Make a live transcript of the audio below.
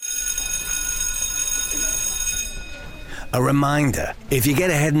A reminder, if you get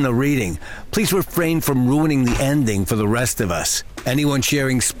ahead in the reading, please refrain from ruining the ending for the rest of us. Anyone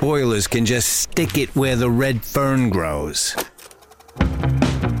sharing spoilers can just stick it where the red fern grows.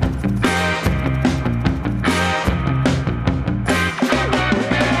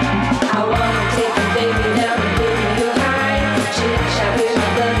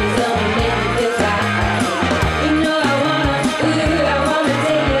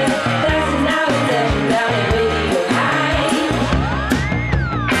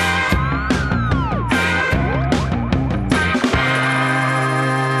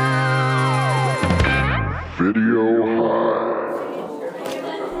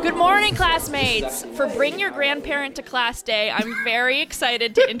 Classmates, for Bring Your Grandparent to Class Day, I'm very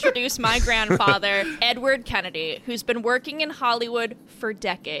excited to introduce my grandfather, Edward Kennedy, who's been working in Hollywood for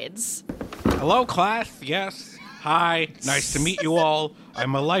decades. Hello, class. Yes. Hi. Nice to meet you all.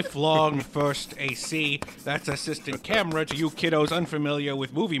 I'm a lifelong first AC. That's assistant camera to you kiddos unfamiliar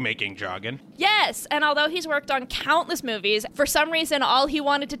with movie-making jargon. Yes, and although he's worked on countless movies, for some reason all he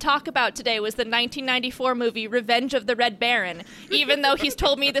wanted to talk about today was the 1994 movie Revenge of the Red Baron, even though he's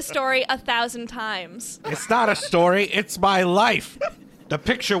told me the story 1,000 times. It's not a story, it's my life. The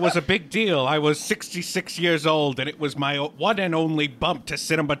picture was a big deal. I was 66 years old, and it was my one and only bump to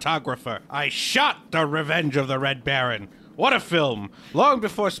cinematographer. I shot The Revenge of the Red Baron. What a film! Long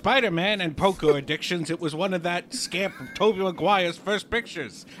before Spider-Man and poker addictions, it was one of that scamp Tobey Maguire's first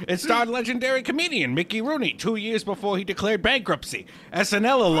pictures. It starred legendary comedian Mickey Rooney 2 years before he declared bankruptcy.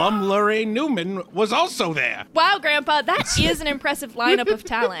 SNL alum Lorraine Newman was also there. Wow, Grandpa, that is an impressive lineup of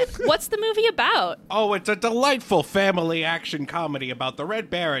talent. What's the movie about? Oh, it's a delightful family action comedy about the Red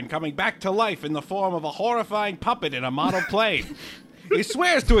Baron coming back to life in the form of a horrifying puppet in a model plane. He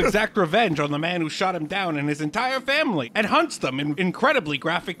swears to exact revenge on the man who shot him down and his entire family, and hunts them in incredibly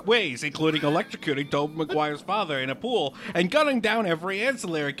graphic ways, including electrocuting Tobey Maguire's father in a pool and gunning down every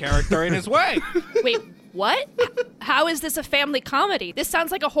ancillary character in his way. Wait, what? How is this a family comedy? This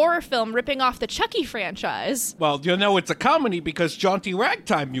sounds like a horror film ripping off the Chucky franchise. Well, you know it's a comedy because jaunty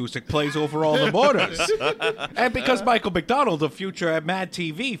ragtime music plays over all the borders. And because Michael McDonald of future Mad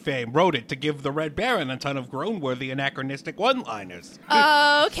TV fame wrote it to give the Red Baron a ton of groan-worthy anachronistic one-liners.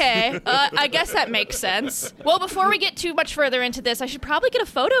 Okay. I guess that makes sense. Well, before we get too much further into this, I should probably get a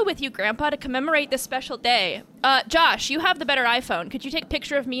photo with you, Grandpa, to commemorate this special day. Josh, you have the better iPhone. Could you take a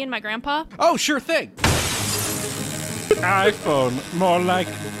picture of me and my grandpa? Oh, sure thing. iPhone, more like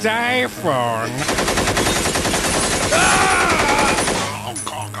diphone.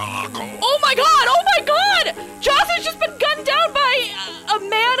 Oh my god! Oh my god! Josh has just been gunned down by a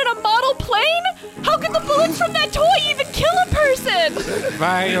man in a model plane? How could the bullets from that toy even kill a person?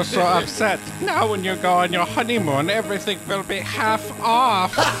 Why are you so upset? Now when you go on your honeymoon, everything will be half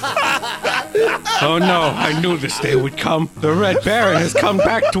off. Oh no, I knew this day would come. The Red Baron has come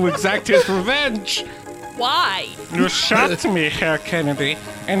back to exact his revenge. Why? You shot me, Herr Kennedy,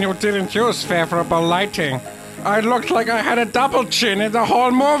 and you didn't use favorable lighting. I looked like I had a double chin in the whole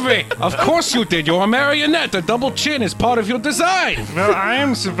movie. Of course you did. You're a marionette. A double chin is part of your design. Well, I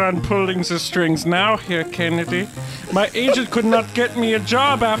am the one pulling the strings now, Herr Kennedy. My agent could not get me a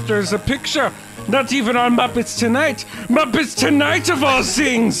job after the picture. Not even on Muppets Tonight. Muppets Tonight, of all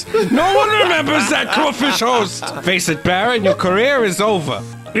things. No one remembers that Crawfish host. Face it, Baron, your career is over.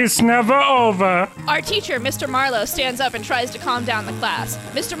 It's never over. Our teacher, Mr. Marlowe, stands up and tries to calm down the class.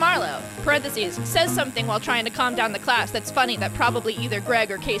 Mr. Marlowe, parentheses, says something while trying to calm down the class that's funny that probably either Greg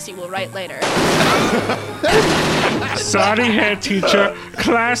or Casey will write later. Sorry, head teacher.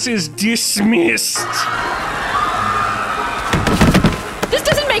 Class is dismissed. This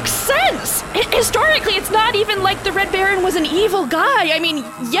doesn't make sense! Historically, it's not even like the Red Baron was an evil guy. I mean,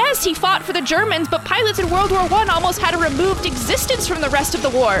 yes, he fought for the Germans, but pilots in World War I almost had a removed existence from the rest of the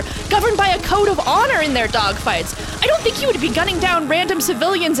war, governed by a code of honor in their dogfights. I don't think he would be gunning down random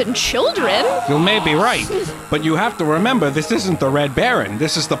civilians and children. You may be right, but you have to remember this isn't the Red Baron.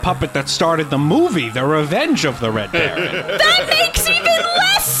 This is the puppet that started the movie, The Revenge of the Red Baron. That makes even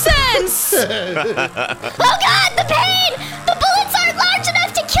less sense! Oh god, the pain! The bullets aren't large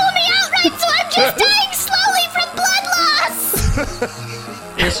enough to kill me outright, so I'm just dying slowly from blood loss!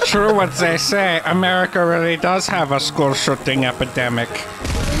 It's true what they say. America really does have a school shooting epidemic.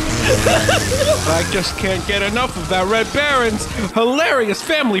 I just can't get enough of that Red Baron's hilarious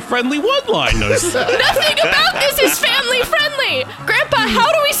family-friendly one-liners. Nothing about this is family-friendly! Grandpa,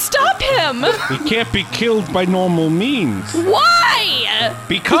 how do we stop him? He can't be killed by normal means. Why?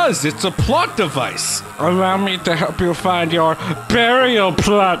 Because it's a plot device. Allow me to help you find your burial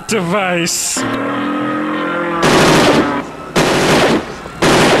plot device.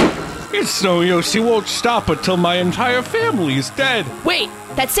 Please, Snow, she won't stop until my entire family is dead. Wait,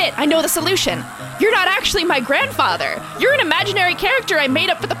 that's it. I know the solution. You're not actually my grandfather. You're an imaginary character I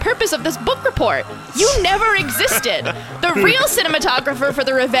made up for the purpose of this book report. You never existed. The real cinematographer for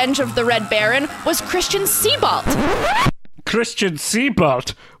The Revenge of the Red Baron was Christian Sebald. Christian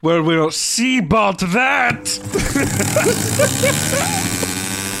Sebald? Well, we'll Sebald that.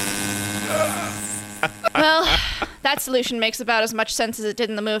 Well, that solution makes about as much sense as it did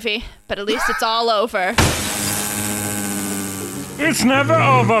in the movie, but at least it's all over. It's never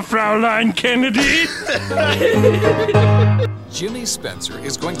over, Fraulein Kennedy. Jimmy Spencer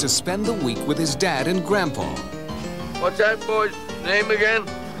is going to spend the week with his dad and Grandpa. What's that boy's name again?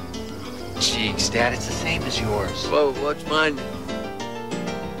 Jeez, Dad, it's the same as yours. Well, what's mine?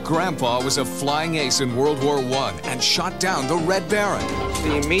 Grandpa was a flying ace in World War I and shot down the Red Baron.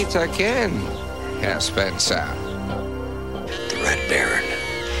 We meet again, Herr Spencer. The Red Baron.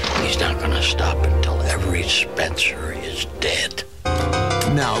 He's not gonna stop until every Spencer is dead.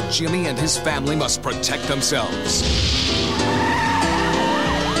 Now Jimmy and his family must protect themselves.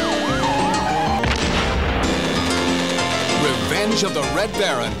 Revenge of the Red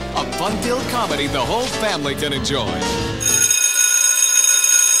Baron, a fun-filled comedy the whole family can enjoy.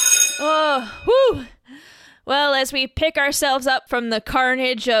 Oh, whew. Well, as we pick ourselves up from the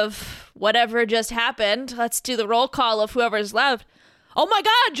carnage of whatever just happened, let's do the roll call of whoever's left. Oh my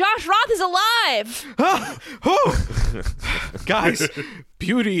God, Josh Roth is alive! Guys,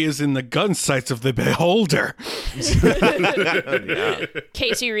 beauty is in the gun sights of the beholder.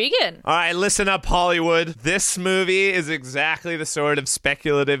 Casey Regan. All right, listen up, Hollywood. This movie is exactly the sort of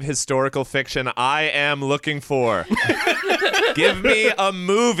speculative historical fiction I am looking for. Give me a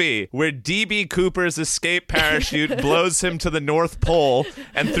movie where D.B. Cooper's escape parachute blows him to the North Pole,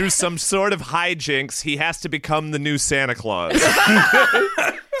 and through some sort of hijinks, he has to become the new Santa Claus.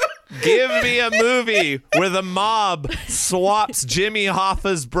 Give me a movie where the mob swaps Jimmy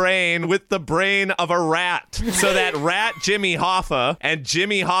Hoffa's brain with the brain of a rat, so that rat Jimmy Hoffa and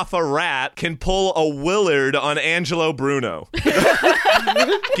Jimmy Hoffa rat can pull a Willard on Angelo Bruno.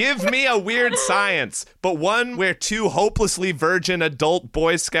 Give me a Weird Science, but one where two hopelessly virgin adult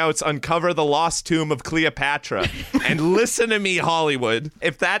Boy Scouts uncover the lost tomb of Cleopatra. And listen to me, Hollywood.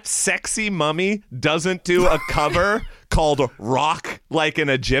 If that sexy mummy doesn't do a cover called Rock Like an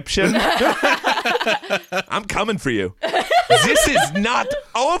Egyptian, I'm coming for you. This is not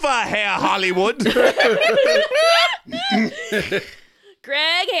over, Herr Hollywood.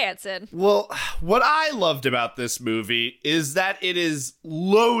 Greg Hansen. Well, what I loved about this movie is that it is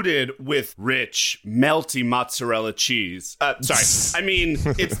loaded with rich, melty mozzarella cheese. Sorry, I mean,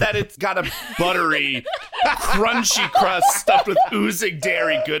 it's that it's got a buttery, crunchy crust stuffed with oozing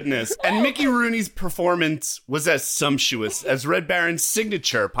dairy goodness. And Mickey Rooney's performance was as sumptuous as Red Baron's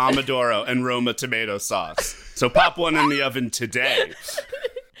signature Pomodoro and Roma tomato sauce. So pop one in the oven today.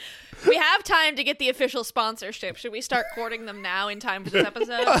 We have time to get the official sponsorship. Should we start courting them now in time for this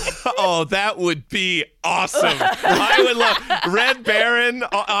episode? Oh, that would be awesome. I would love Red Baron.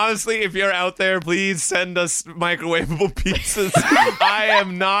 Honestly, if you're out there, please send us microwavable pizzas. I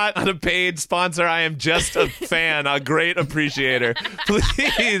am not a paid sponsor. I am just a fan, a great appreciator.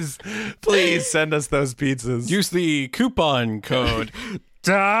 Please send us those pizzas. Use the coupon code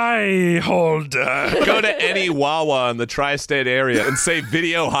Die Holder. Go to any Wawa in the tri-state area and say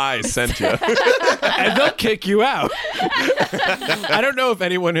Video High sent you. And they'll kick you out. I don't know if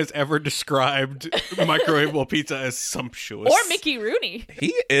anyone has ever described microwavable pizza as sumptuous. Or Mickey Rooney.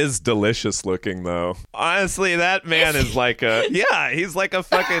 He is delicious looking, though. Honestly, that man is like he's like a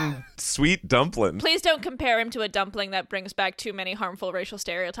fucking sweet dumpling. Please don't compare him to a dumpling that brings back too many harmful racial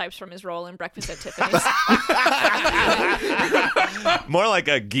stereotypes from his role in Breakfast at Tiffany's. More like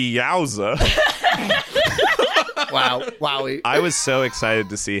a gyoza. Wow. I was so excited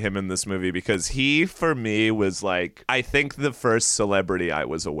to see him in this movie because he, for me, was like, I think the first celebrity I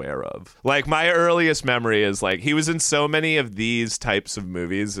was aware of. Like, my earliest memory is like, he was in so many of these types of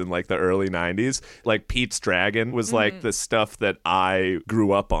movies in like the early 90s. Like, Pete's Dragon was like the stuff that I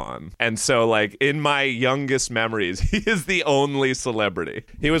grew up on. And so, like, in my youngest memories, he is the only celebrity.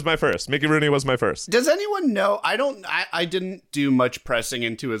 He was my first. Mickey Rooney was my first. Does anyone know? I didn't do much pressing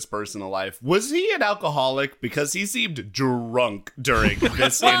into his personal life. Was he an alcoholic? Because he seemed drunk during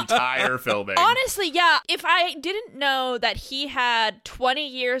this entire filming. Honestly, yeah. If I didn't know that he had 20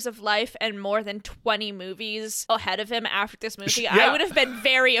 years of life and more than 20 movies ahead of him after this movie, Yeah. I would have been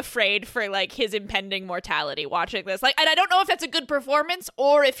very afraid for like his impending mortality watching this. Like, and I don't know if that's a good performance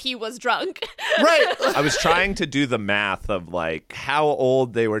or if he was drunk. Right. I was trying to do the math of like how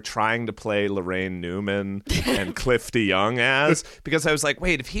old they were trying to play Lorraine Newman and Cliff DeYoung as, because I was like,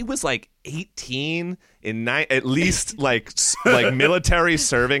 wait, if he was like 18 at least like military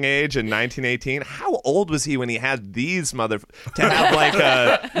serving age in 1918. How old was he when he had these to have like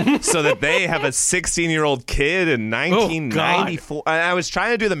so that they have a 16-year-old kid in 1994? I was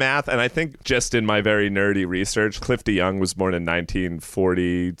trying to do the math, and I think just in my very nerdy research, Cliff DeYoung was born in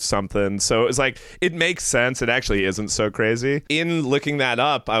 1940 something. So it was like, it makes sense. It actually isn't so crazy. In looking that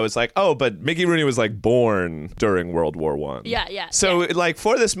up, I was like, oh, but Mickey Rooney was like born during World War I. Yeah. So like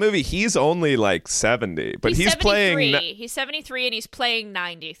for this movie, he's only like 70. But he's playing. He's 73 and he's playing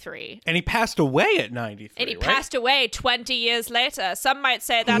 93. And he passed away at 93. And he passed away 20 years later. Some might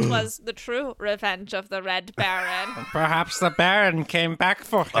say that was the true revenge of the Red Baron. Perhaps the Baron came back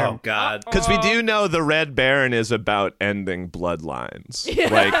for him. Oh, God. Because we do know the Red Baron is about ending bloodlines.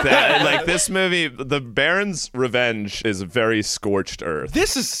 Like that. Like this movie, the Baron's revenge is very scorched earth.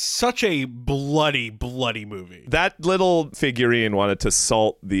 This is such a bloody, bloody movie. That little figurine wanted to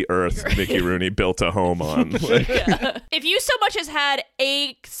salt the earth Mickey Rooney built a home on. If you so much as had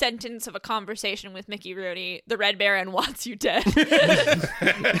a sentence of a conversation with Mickey Rooney, the Red Baron wants you dead.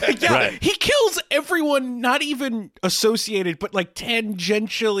 He kills everyone not even associated, but like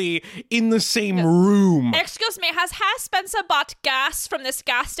tangentially in the same room. Excuse me, has Herr Spencer bought gas from this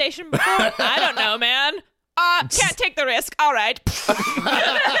gas station before? I don't know, man. Can't take the risk. All right.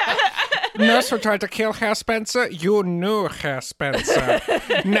 Nurse who tried to kill Herr Spencer, you knew Herr Spencer.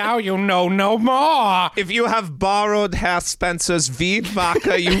 Now you know no more. If you have borrowed Herr Spencer's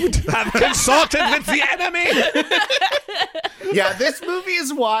Wiedwacker, you have consulted with the enemy. Yeah, this movie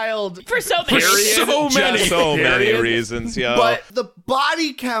is wild. For so many reasons, yeah. But the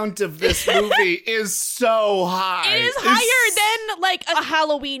body count of this movie is so high. It is higher than like a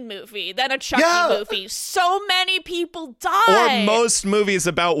Halloween movie, than a Chucky movie. So many people die. Or most movies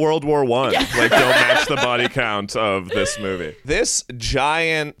about World War I, like, don't match the body count of this movie. This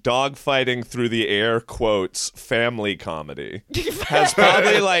giant dogfighting through the air quotes family comedy has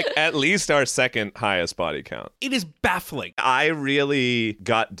probably like at least our second highest body count. It is baffling. I really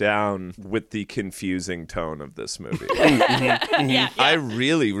got down with the confusing tone of this movie. I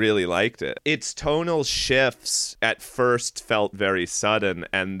really, really liked it. Its tonal shifts at first felt very sudden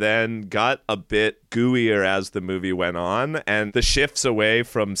and then got a bit gooier as the movie went on, and the shifts away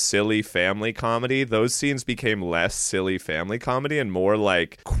from silly family comedy, those scenes became less silly family comedy and more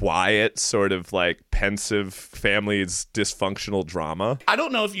like quiet, sort of like pensive family's dysfunctional drama. I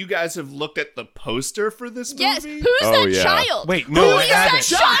don't know if you guys have looked at the poster for this movie. Yes, who's that child? Wait, no, Who is that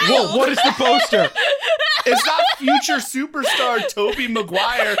child? Whoa, what is the poster? It's not future superstar Tobey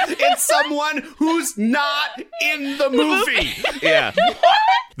Maguire. It's someone who's not in the movie. Yeah.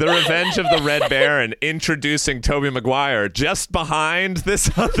 The Revenge of the Red Baron, introducing Tobey Maguire just behind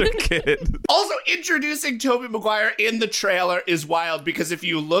this other kid. Also, introducing Tobey Maguire in the trailer is wild because if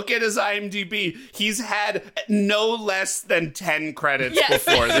you look at his IMDb, he's had no less than 10 credits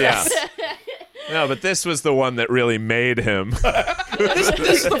before this. Yeah. No, but this was the one that really made him. This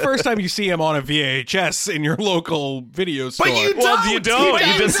is the first time you see him on a VHS in your local video store. But you don't.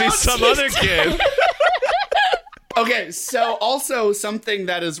 You just see some other kid. Okay, so also something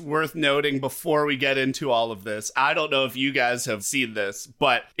that is worth noting before we get into all of this, I don't know if you guys have seen this,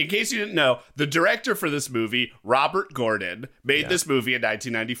 but in case you didn't know, the director for this movie, Robert Gordon, made this movie in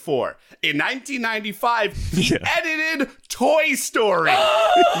 1994. In 1995, he edited Toy Story.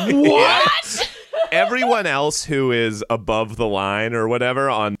 What? Everyone else who is above the line or whatever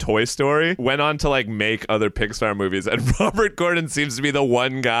on Toy Story went on to like make other Pixar movies, and Robert Gordon seems to be the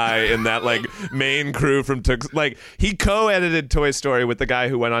one guy in that like main crew from like he co-edited Toy Story with the guy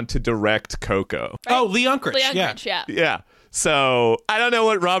who went on to direct Coco. Right. Oh, Lee Unkrich. Lee Unkrich, yeah. Yeah. So I don't know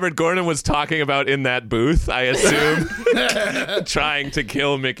what Robert Gordon was talking about in that booth, I assume. Trying to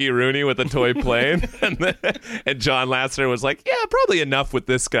kill Mickey Rooney with a toy plane. And John Lasseter was like, yeah, probably enough with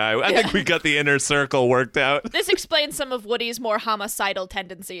this guy. I think we got the inner circle worked out. This explains some of Woody's more homicidal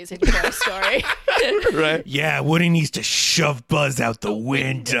tendencies in Toy Story. Right? Yeah, Woody needs to shove Buzz out the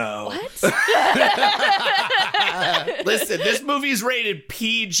window. What? Listen, this movie's rated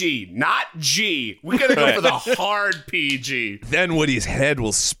PG, not G. We gotta go for the hard PG. Then Woody's head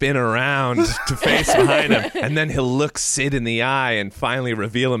will spin around to face behind him, and then he'll look Sid in the eye and finally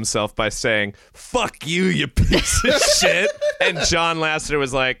reveal himself by saying, "Fuck you, you piece of shit." And John Lasseter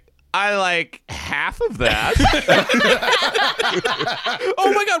was like, I like half of that.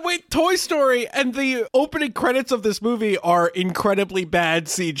 Oh my god, wait, Toy Story and the opening credits of this movie are incredibly bad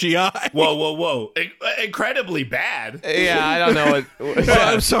CGI. Whoa. Incredibly bad. Yeah, I don't know what.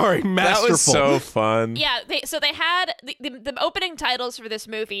 I'm sorry, masterful. That was so fun. Yeah, they had the opening titles for this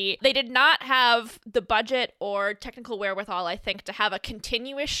movie. They did not have the budget or technical wherewithal, I think, to have a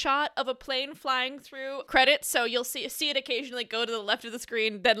continuous shot of a plane flying through credits. So you'll see it occasionally go to the left of the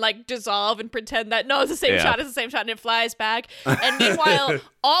screen, then like dissolve and pretend that no, it's the same shot, and it flies back. And meanwhile,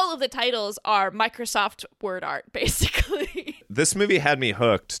 all of the titles are Microsoft Word art, basically. This movie had me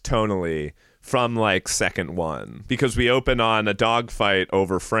hooked tonally from like second one, because we open on a dogfight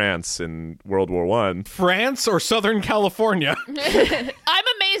over France in World War I. France or Southern California? I'm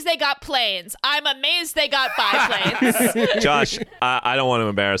amazed they got planes. I'm amazed they got biplanes. Josh, I don't want to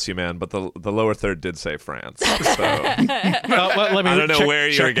embarrass you, man, but the lower third did say France. So Let me I don't know where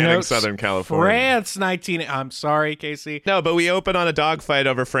you were getting notes. Southern California. France, I'm sorry, Casey. No, but we open on a dogfight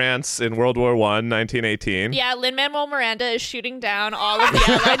over France in World War I, 1918. Yeah, Lin-Manuel Miranda is shooting down all of the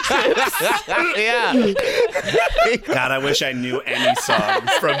Allied troops. Yeah. God, I wish I knew any songs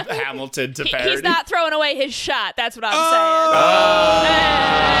from Hamilton to parody. He's not throwing away his shot. That's what I'm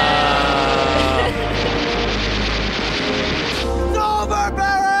saying. It's over,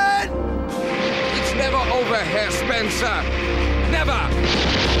 Baron! It's never over, Herr Spencer. Never!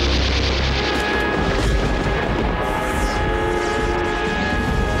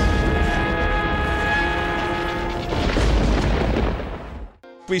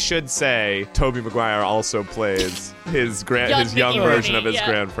 We should say Tobey Maguire also plays his young Mickey version Rooney, of his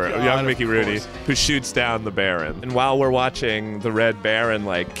grandfather, God, young Mickey Rooney, course. who shoots down the Baron. And while we're watching the Red Baron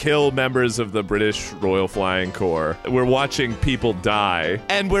like kill members of the British Royal Flying Corps, we're watching people die,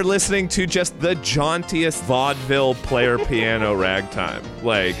 and we're listening to just the jauntiest vaudeville player piano ragtime.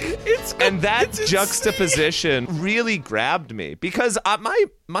 Like, and that juxtaposition really grabbed me, because my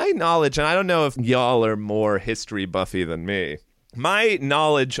knowledge, and I don't know if y'all are more history buffy than me, my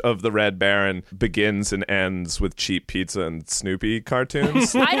knowledge of the Red Baron begins and ends with Cheap Pizza and Snoopy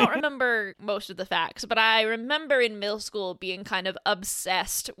cartoons. I don't remember most of the facts, but I remember in middle school being kind of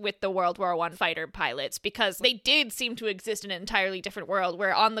obsessed with the World War I fighter pilots, because they did seem to exist in an entirely different world,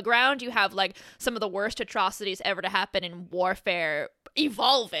 where on the ground you have like some of the worst atrocities ever to happen in warfare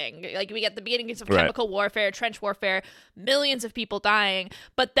evolving. Like, we get the beginnings of chemical warfare, trench warfare, millions of people dying,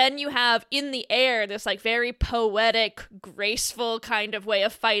 but then you have in the air this like very poetic, graceful kind of way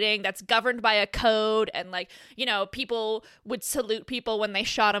of fighting that's governed by a code, and like, you know, people would salute people when they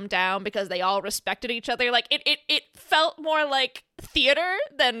shot them down because they all respected each other. Like, it felt more like theater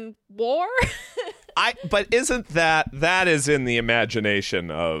than war. But isn't that is in the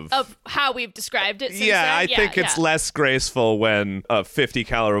imagination of how we've described it since then? I yeah, think it's less graceful when a 50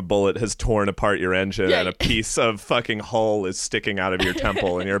 caliber bullet has torn apart your engine and a piece of fucking hull is sticking out of your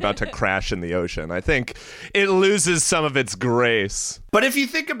temple and you're about to crash in the ocean. I think it loses some of its grace. But if you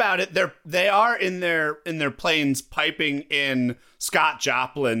think about it, they are in their planes piping in Scott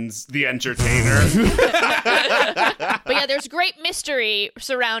Joplin's The Entertainer. But yeah, there's great mystery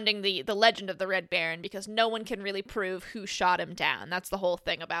surrounding the legend of the Red Baron, because no one can really prove who shot him down. That's the whole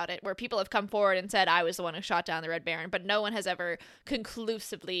thing about it, where people have come forward and said, I was the one who shot down the Red Baron, but no one has ever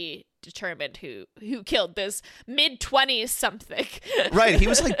conclusively determined who killed this mid-20s something. Right, he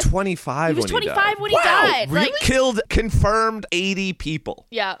was like 25 when he died. He was 25 when he died. Really? Like, Killed confirmed 80 people.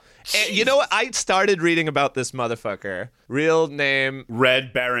 Yeah. And you know what? I started reading about this motherfucker. Real name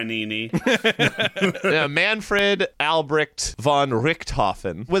Red Baronini. Manfred Albrecht von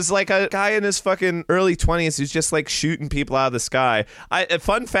Richthofen was like a guy in his fucking early 20s who's just like shooting people out of the sky.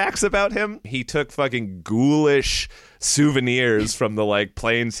 Fun facts about him: he took fucking ghoulish souvenirs from the like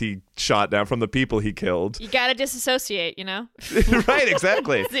planes he shot down, from the people he killed. You gotta disassociate, you know? Right,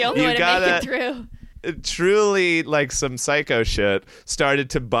 exactly. It's the only way to make it through. Truly, like, some psycho shit. Started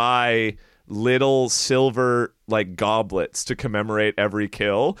to buy little silver like goblets to commemorate every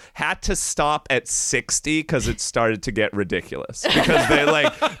kill. Had to stop at 60 because it started to get ridiculous, because they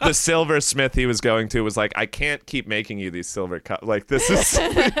like the silversmith he was going to was like, I can't keep making you these silver cups. Like, this is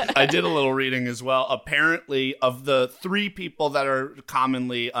I did a little reading as well. Apparently, of the 3 people that are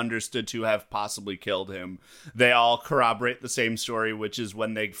commonly understood to have possibly killed him, they all corroborate the same story, which is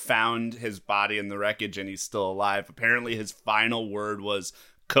when they found his body in the wreckage and he's still alive, apparently his final word was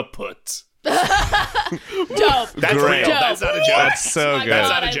kaput. Dope. That's Great. real. That's not a joke. That's so good. That's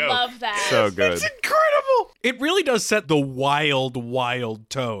not a I joke. love that. So good. Incredible. It really does set the wild, wild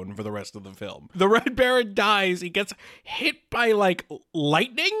tone for the rest of the film. The Red Baron dies. He gets hit by like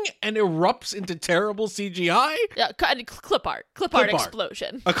lightning and erupts into terrible CGI. Yeah, clip art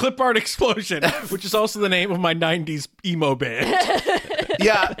explosion. A clip art explosion, which is also the name of my 90s emo band.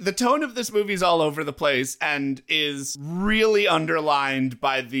 Yeah, the tone of this movie is all over the place and is really underlined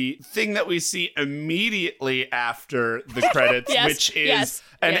by the thing that we see immediately after the credits, Yes, which is yes,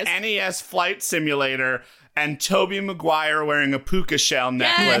 an yes. NES flight simulator and Tobey Maguire wearing a puka shell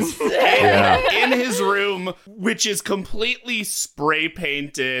necklace Yes. in his room, which is completely spray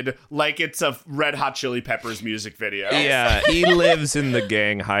painted like it's a Red Hot Chili Peppers music video. Yeah, he lives in the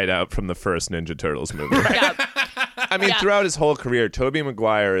gang hideout from the first Ninja Turtles movie. Yeah. I mean, Yeah. throughout his whole career, Tobey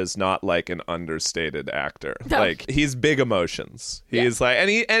Maguire is not like an understated actor. No. Like he's big emotions. He's like,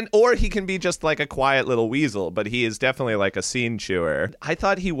 or he can be just like a quiet little weasel, but he is definitely like a scene chewer. I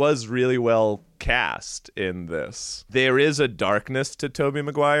thought he was really well cast in this. There is a darkness to Tobey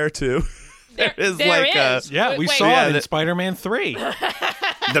Maguire too. There is. Yeah, we Wait, saw it the- in Spider-Man 3.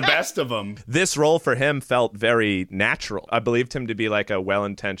 The best of them. This role for him felt very natural. I believed him to be like a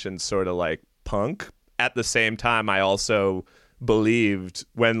well-intentioned sort of like punk. At the same time, I also believed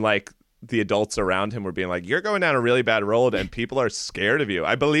when like the adults around him were being like, you're going down a really bad road and people are scared of you.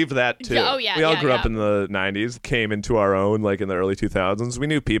 I believed that too. Yeah, oh, yeah, we all yeah, grew up yeah. in the 90s, came into our own like in the early 2000s. We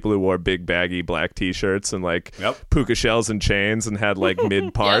knew people who wore big baggy black t-shirts and like puka shells and chains and had like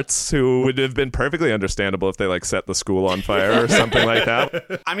mid parts who would have been perfectly understandable if they like set the school on fire or something like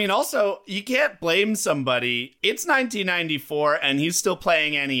that. I mean, also, you can't blame somebody. It's 1994, and he's still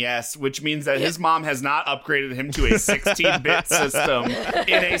playing NES, which means that his mom has not upgraded him to a 16-bit system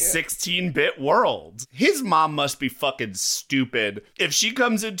in a 16-bit world. His mom must be fucking stupid. If she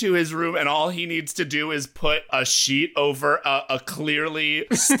comes into his room and all he needs to do is put a sheet over a clearly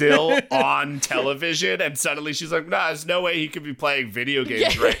still on television, and suddenly she's like, nah, there's no way he could be playing video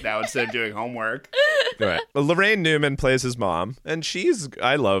games right now instead of doing homework. Right. Well, Lorraine Newman plays his mom, and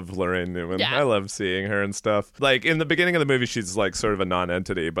I love Lorraine Newman. Yeah. I love seeing her and stuff. Like in the beginning of the movie, she's like sort of a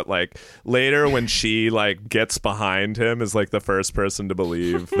non-entity, but like later when she like gets behind him is like the first person to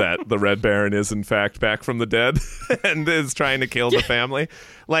believe that the Red Baron is in fact back from the dead and is trying to kill the family.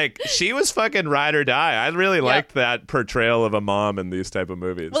 Like she was fucking ride or die. I really liked that portrayal of a mom in these type of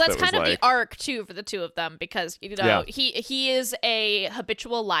movies. Well, that's that was kind of like, the arc too for the two of them because he is a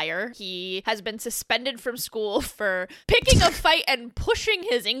habitual liar. He has been suspended from school for picking a fight and pushing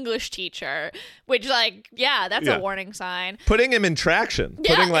his English teacher, which that's a warning sign. putting him in traction,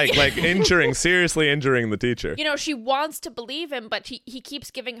 seriously injuring the teacher. You know, she wants to believe him, but he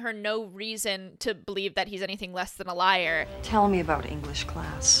keeps giving her no reason to believe that he's anything less than a liar. Tell me about English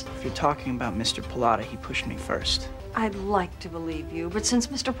class. If you're talking about Mr. Pilata, he pushed me first. I'd like to believe you, but since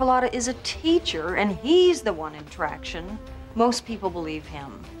Mr. Pilata is a teacher and he's the one in traction, most people believe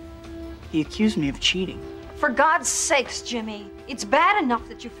him. He accused me of cheating. For God's sakes, Jimmy, it's bad enough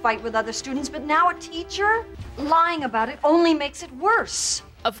that you fight with other students, but now a teacher? Lying about it only makes it worse.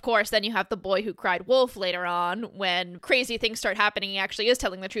 Of course, then you have the boy who cried wolf later on when crazy things start happening. He actually is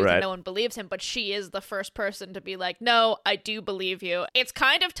telling the truth and no one believes him, but she is the first person to be like, no, I do believe you. It's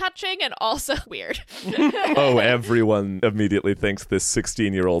kind of touching and also weird. Oh, everyone immediately thinks this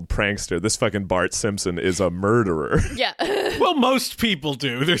 16-year-old prankster, this fucking Bart Simpson, is a murderer. Yeah. Well, most people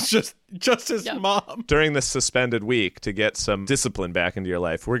do. There's just his mom. During this suspended week, to get some discipline back into your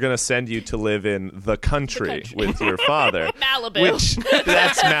life, we're going to send you to live in the country with your father. Malibu. Which,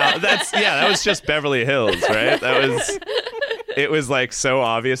 that was just Beverly Hills, right? It was like so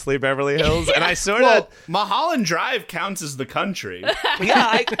obviously Beverly Hills. And I sort of... Mulholland Drive counts as the country.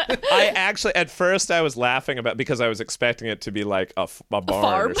 Yeah, I actually, at first I was laughing about, because I was expecting it to be like a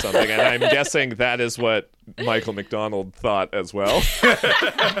barn or something. And I'm guessing that is what Michael McDonald thought as well.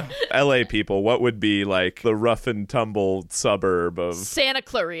 LA people, what would be like the rough and tumble suburb of Santa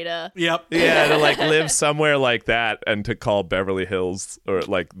Clarita. Yep. Yeah, to like live somewhere like that and to call Beverly Hills or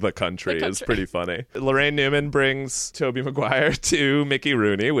like the country is pretty funny. Lorraine Newman brings Tobey Maguire to Mickey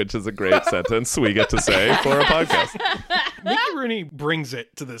Rooney, which is a great sentence we get to say for a podcast. Mickey Rooney brings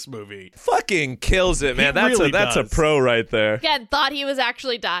it to this movie. Fucking kills it, man. That's a pro right there. Again, thought he was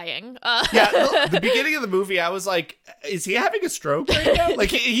actually dying. The beginning of the movie, I was like, is he having a stroke right now? Like,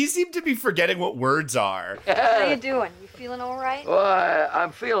 he seemed to be forgetting what words are. How you doing? You feeling all right? Well,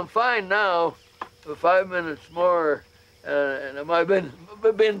 I'm feeling fine now. For 5 minutes more, And have I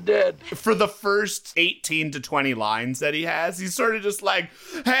been dead? For the first 18 to 20 lines that he has, he's sort of just like,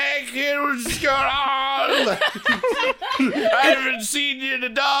 hey, kid, what's going on? Like, I haven't seen you in a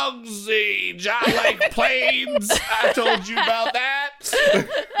dog's age. I like planes. I told you about that.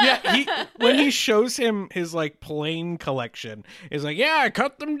 Yeah, when he shows him his like plane collection, he's like, yeah, I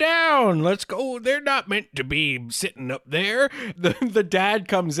cut them down. Let's go. They're not meant to be sitting up there. The dad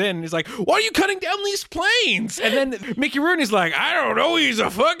comes in and he's like, why are you cutting down these planes? And then Mickey Rooney's like, I don't know. He's a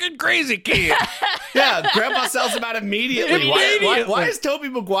fucking crazy kid. Yeah, Grandpa sells him out immediately. Why is Tobey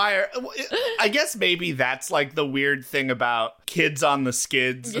Maguire? I guess maybe that's like the weird thing about kids on the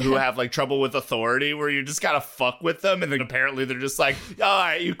skids who have like trouble with authority, where you just gotta fuck with them, and then apparently they're just like, all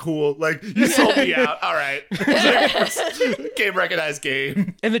right, you cool, like you sold me out, all right. Game recognized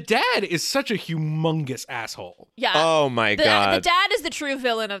game. And the dad is such a humongous asshole. Yeah. Oh my God. The dad is the true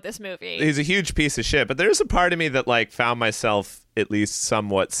villain of this movie. He's a huge piece of shit, but there's a part of me that like found myself at least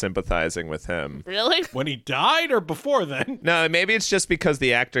somewhat sympathizing with him. Really? When he died or before then? No, maybe it's just because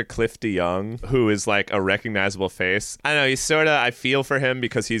the actor Cliff DeYoung, who is like a recognizable face, I don't know, he's sort of, I feel for him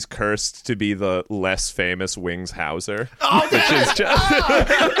because he's cursed to be the less famous Wings Hauser. Oh, which is just...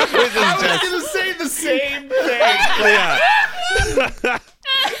 I was going to say the same thing. Yeah.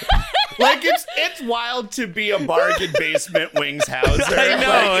 Like, it's wild to be a bargain basement Wings Hauser. I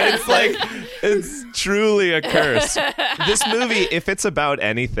know, it's truly a curse. This movie, if it's about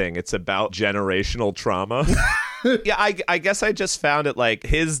anything, it's about generational trauma. Yeah, I guess I just found it like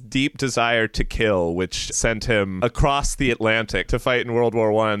his deep desire to kill, which sent him across the Atlantic to fight in World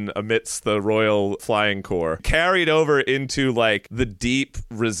War I amidst the Royal Flying Corps, carried over into like the deep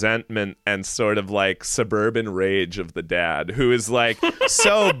resentment and sort of like suburban rage of the dad, who is like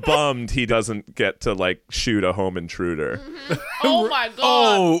so bummed he doesn't get to like shoot a home intruder. Mm-hmm. Oh my God.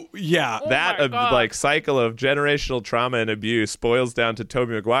 Oh, yeah. That like cycle of generational trauma and abuse boils down to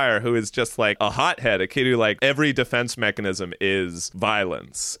Tobey Maguire, who is just like a hothead, a kid who like every defense mechanism is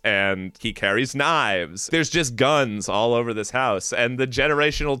violence, and he carries knives. There's just guns all over this house, and the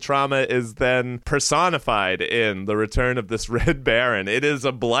generational trauma is then personified in the return of this Red Baron. It is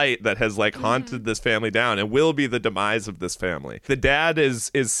a blight that has like haunted this family down and will be the demise of this family. The dad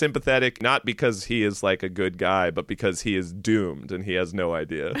is sympathetic not because he is like a good guy, but because he is doomed and he has no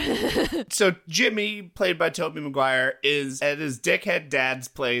idea. So Jimmy, played by Tobey Maguire, is at his dickhead dad's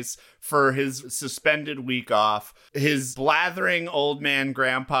place for his suspended week off. His blathering old man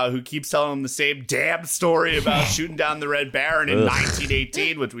grandpa, who keeps telling him the same damn story about shooting down the Red Baron in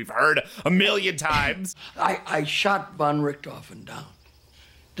 1918, which we've heard a million times. I shot von Richthofen down.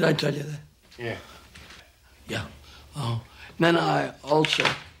 Did I tell you that? Yeah. Yeah. Oh. Then I also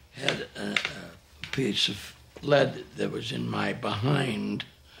had a piece of lead that was in my behind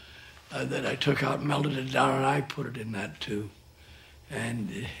that I took out, melted it down, and I put it in that too.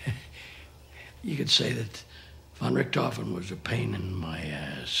 And you could say that von Richthofen was a pain in my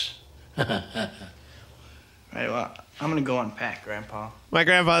ass. Right, well, I'm gonna go unpack, Grandpa. My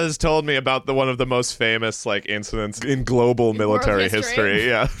grandfather's told me about one of the most famous like incidents in global military history.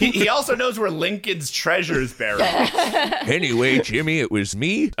 Yeah. He also knows where Lincoln's treasure is buried. Anyway, Jimmy, it was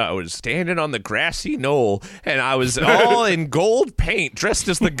me. I was standing on the grassy knoll, and I was all in gold paint, dressed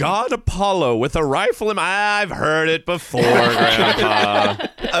as the god Apollo with a rifle in my... I've heard it before, Grandpa.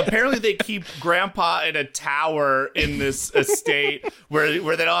 Apparently they keep Grandpa in a tower in this estate where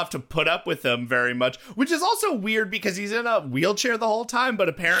they don't have to put up with him very much, which is also weird because he's in a wheelchair the whole time, but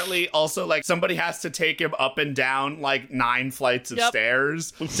apparently also like somebody has to take him up and down like 9 flights of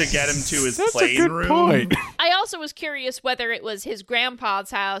stairs to get him to his plane room. Point. I also was curious whether it was his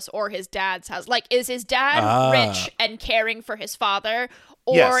grandpa's house or his dad's house. Like, is his dad rich and caring for his father?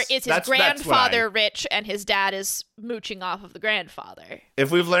 Or Yes, is his that's grandfather what rich and his dad is mooching off of the grandfather?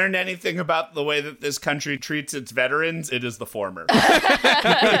 If we've learned anything about the way that this country treats its veterans, it is the former.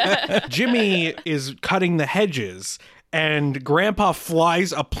 Jimmy is cutting the hedges, and Grandpa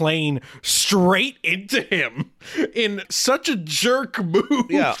flies a plane straight into him in such a jerk move.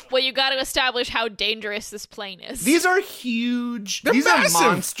 Yeah. Well, you got to establish how dangerous this plane is. These are huge. They're these massive.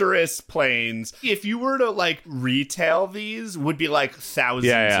 are monstrous planes. If you were to like retail these, would be like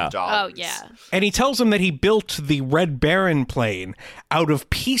thousands of dollars. Oh, yeah. And he tells him that he built the Red Baron plane out of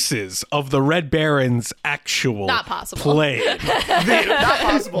pieces of the Red Baron's actual Not possible. plane. Not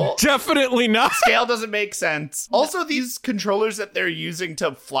possible. Definitely not. Scale doesn't make sense. Also, these controllers that they're using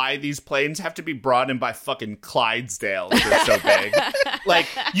to fly these planes have to be brought in by fucking Clydesdales. They're so big. Like,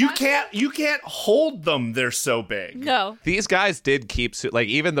 you can't hold them. They're so big. No. These guys did keep, like,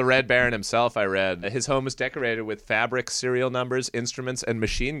 even the Red Baron himself, I read, his home was decorated with fabric, serial numbers, instruments, and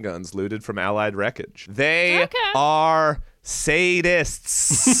machine guns looted from Allied wreckage. They are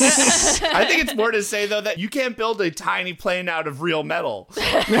sadists. I think it's more to say, though, that you can't build a tiny plane out of real metal.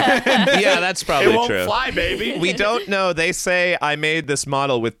 Yeah, that's probably true. It won't fly, baby. We don't know. They say, I made this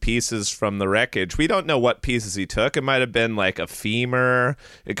model with pieces from the wreckage. We don't know what pieces he took. It might have been like a femur.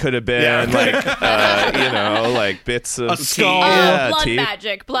 It could have been like bits of a skull. Blood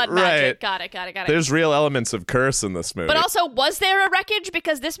magic. Right. Got it. There's real elements of curse in this movie. But also, was there a wreckage?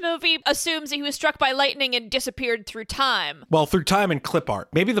 Because this movie assumes that he was struck by lightning and disappeared through time. Well, through time and clip art.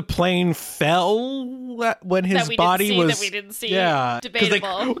 Maybe the plane fell when his body was... That we didn't see. Yeah.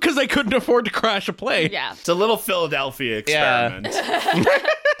 Debatable. Because they couldn't afford to crash a plane. Yeah. It's a little Philadelphia experiment. Yeah.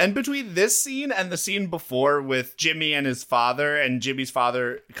 And between this scene and the scene before with Jimmy and his father, and Jimmy's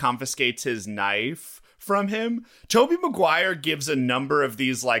father confiscates his knife from him, Tobey Maguire gives a number of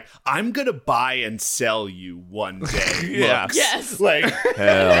these, like, I'm gonna buy and sell you one day Yeah. looks. Yes. Like,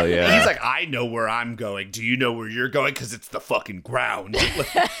 hell yeah. He's like, I know where I'm going. Do you know where you're going? Because it's the fucking ground.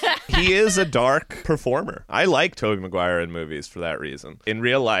 He is a dark performer. I like Tobey Maguire in movies for that reason. In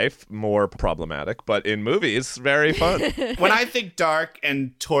real life, more problematic, but in movies, very fun. When I think dark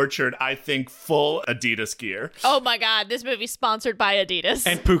and tortured, I think full Adidas gear. Oh my God, this movie's sponsored by Adidas.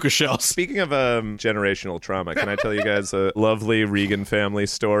 And puka shells. Speaking of generational trauma, can I tell you guys a lovely Regan family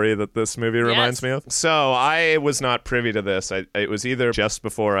story that this movie reminds me of? So I was not privy to this. It was either just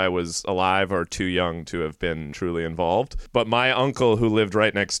before I was alive or too young to have been truly involved. But my uncle, who lived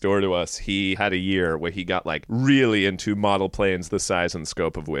right next door to us, he had a year where he got like really into model planes, the size and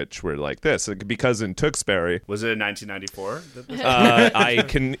scope of which were like this. Because in Tewksbury... Was it in 1994? I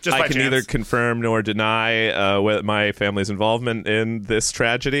can neither confirm nor deny my family's involvement in this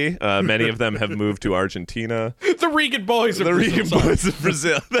tragedy. Many of them have moved to Argentina. The Regan boys of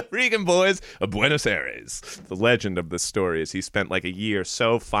Brazil. The Regan boys of Buenos Aires. The legend of this story is he spent like a year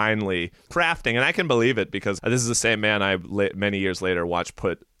so finely crafting, and I can believe it because this is the same man I many years later watched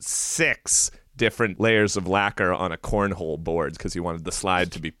put 6 different layers of lacquer on a cornhole board because he wanted the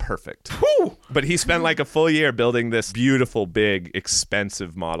slide to be perfect. Whew. But he spent like a full year building this beautiful, big,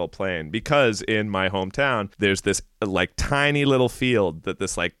 expensive model plane because in my hometown, there's this like tiny little field that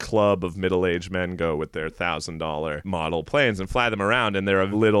this like club of middle-aged men go with their $1,000 model planes and fly them around, and they're a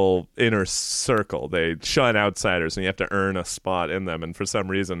little inner circle. They shun outsiders and you have to earn a spot in them, and for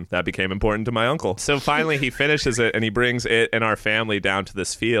some reason that became important to my uncle. So finally he finishes it and he brings it and our family down to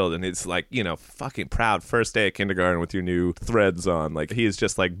this field, and it's like, you know, fucking proud first day of kindergarten with your new threads on. Like he's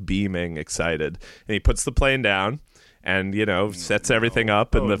just like beaming excited, and he puts the plane down and, you know, sets everything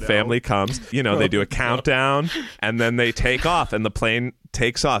up, and the family comes. You know, they do a countdown, and then they take off, and the plane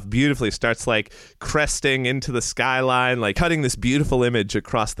takes off beautifully, starts, like, cresting into the skyline, like, cutting this beautiful image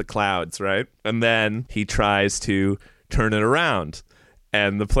across the clouds, right? And then he tries to turn it around,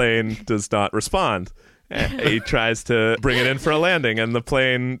 and the plane does not respond. He tries to bring it in for a landing, and the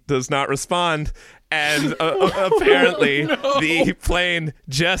plane does not respond. And apparently the plane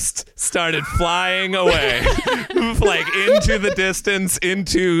just started flying away, like into the distance,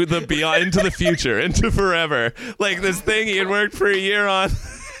 into the beyond, into the future, into forever. Like this thing he had worked for a year on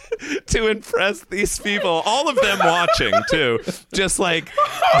to impress these people, all of them watching too, just like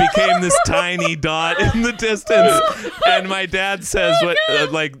became this tiny dot in the distance. And my dad says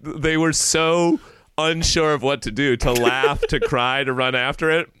like they were so unsure of what to do, to laugh, to cry, to run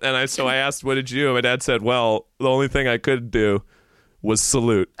after it. And so I asked, what did you do? And my dad said, well, the only thing I could do was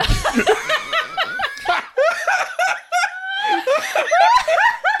salute.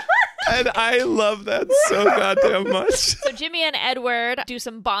 And I love that so goddamn much. So Jimmy and Edward do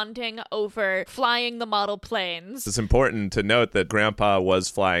some bonding over flying the model planes. It's important to note that Grandpa was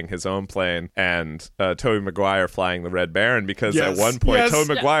flying his own plane and Tobey Maguire flying the Red Baron, because at one point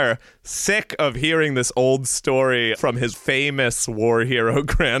Tobey Maguire, sick of hearing this old story from his famous war hero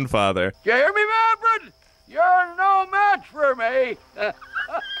grandfather. You hear me, Manfred? You're no match for me.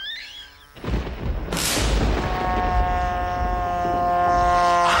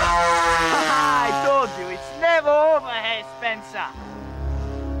 I told you, it's never over, Herr Spencer.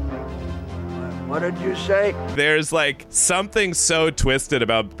 What did you say? There's like something so twisted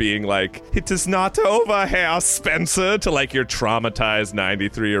about being like, it is not over, Herr Spencer, to like your traumatized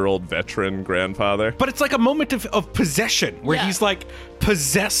 93-year-old veteran grandfather. But it's like a moment of possession where he's like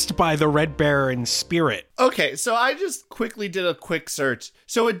possessed by the Red Baron spirit. Okay, so I just quickly did a quick search.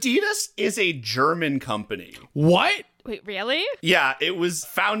 So Adidas is a German company. What? Wait, really? Yeah, it was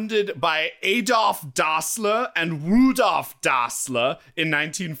founded by Adolf Dassler and Rudolf Dassler in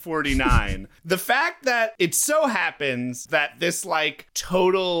 1949. The fact that it so happens that this, like,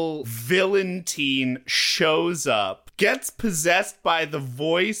 total villain teen shows up, gets possessed by the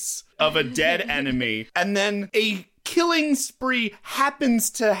voice of a dead enemy, and then a killing spree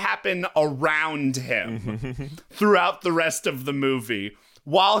happens to happen around him throughout the rest of the movie,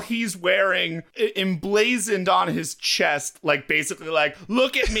 while he's wearing, emblazoned on his chest, like, basically like,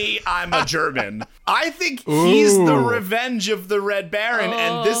 look at me, I'm a German. I think he's the revenge of the Red Baron,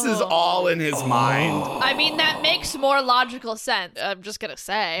 and this is all in his mind. I mean, that makes more logical sense, I'm just gonna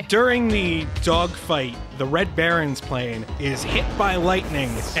say. During the dogfight, the Red Baron's plane is hit by lightning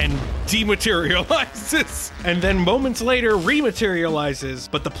and dematerializes, and then moments later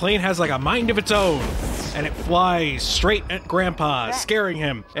rematerializes, but the plane has like a mind of its own, and it flies straight at Grandpa, scaring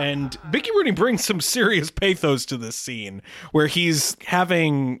him. And Mickey Rooney brings some serious pathos to this scene, where he's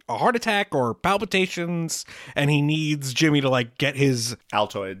having a heart attack or palpitations, and he needs Jimmy to, like, get his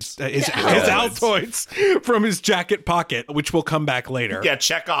Altoids. His Altoids from his jacket pocket, which will come back later. Yeah,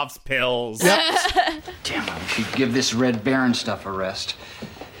 Chekhov's pills. Yep. Damn, I wish you'd give this Red Baron stuff a rest.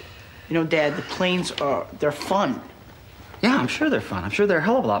 You know, Dad, the planes they're fun. Yeah, I'm sure they're fun. I'm sure they're a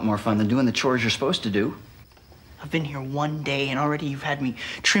hell of a lot more fun than doing the chores you're supposed to do. I've been here one day, and already you've had me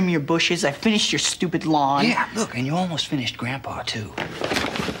trim your bushes. I finished your stupid lawn. Yeah, look, and you almost finished Grandpa, too.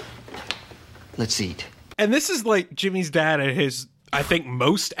 Let's eat. And this is like Jimmy's dad at his, I think,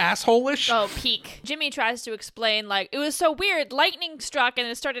 most asshole-ish. Oh, peak. Jimmy tries to explain, like, it was so weird. Lightning struck and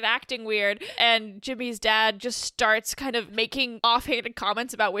it started acting weird. And Jimmy's dad just starts kind of making offhanded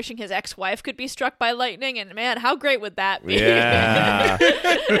comments about wishing his ex-wife could be struck by lightning. And man, how great would that be? Yeah.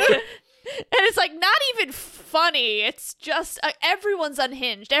 And it's like not even funny. It's just everyone's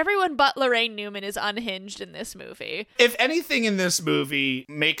unhinged. Everyone but Lorraine Newman is unhinged in this movie. If anything in this movie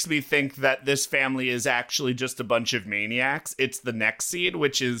makes me think that this family is actually just a bunch of maniacs, it's the next scene,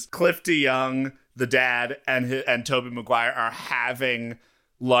 which is Cliff DeYoung, the dad, and Tobey Maguire are having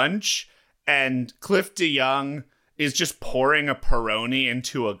lunch, and Cliff DeYoung is just pouring a Peroni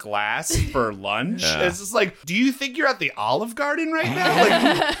into a glass for lunch. Yeah. It's just like, do you think you're at the Olive Garden right now?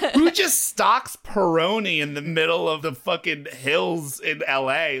 Like, who just stocks Peroni in the middle of the fucking hills in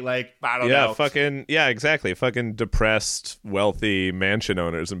LA? Like, I don't know. Yeah, exactly. Fucking depressed, wealthy mansion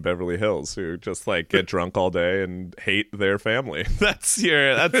owners in Beverly Hills who just, like, get drunk all day and hate their family. That's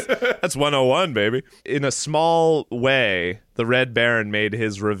 101, baby. In a small way, the Red Baron made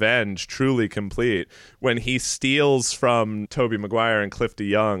his revenge truly complete when he steals from Tobey Maguire and Cliff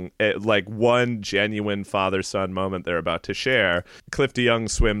DeYoung like one genuine father-son moment they're about to share. Cliff DeYoung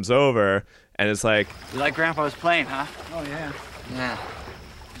swims over and is like, You like Grandpa's plane, huh? Oh, yeah. Yeah.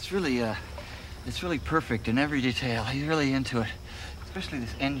 It's really perfect in every detail. He's really into it. Especially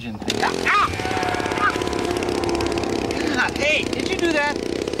this engine thing. God, hey, did you do that?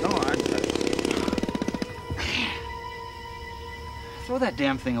 No, Throw that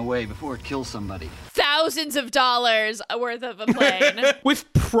damn thing away before it kills somebody. Thousands of dollars worth of a plane. With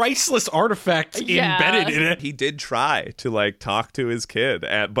priceless artifacts embedded in it. He did try to, like, talk to his kid,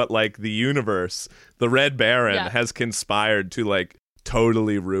 but, like, the universe, the Red Baron has conspired to, like,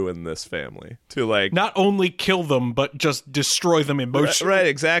 totally ruin this family. To, like, not only kill them, but just destroy them emotionally. Right,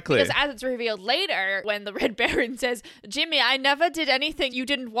 exactly. Because as it's revealed later, when the Red Baron says, Jimmy, I never did anything you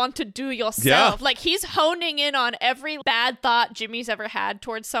didn't want to do yourself. Yeah. Like, he's honing in on every bad thought Jimmy's ever had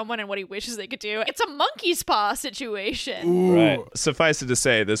towards someone and what he wishes they could do. It's a monkey's paw situation. Ooh. Right. Suffice it to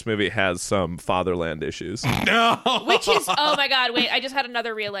say, this movie has some fatherland issues. No. Which is, oh my God, wait, I just had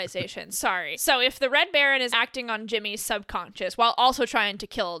another realization. Sorry. So if the Red Baron is acting on Jimmy's subconscious while also trying to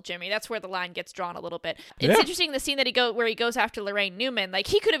kill Jimmy, that's where the line gets drawn a little bit. It's interesting, the scene that where he goes after Lorraine Newman. Like,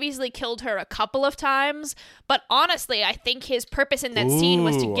 he could have easily killed her a couple of times, but honestly, I think his purpose in that scene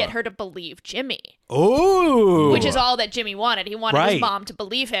was to get her to believe Jimmy. Ooh. Which is all that Jimmy wanted. He wanted his Right. mom to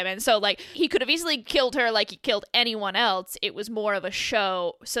believe him. And so, like, he could have easily killed her like he killed anyone else. It was more of a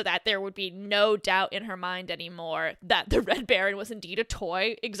show so that there would be no doubt in her mind anymore that the Red Baron was indeed a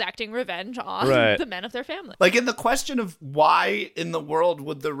toy exacting revenge on the men of their family. Like, in the question of why in the world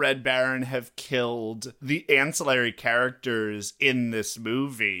would the Red Baron have killed the ancillary characters in this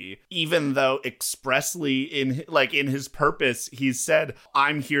movie, even though expressly in his purpose, he said,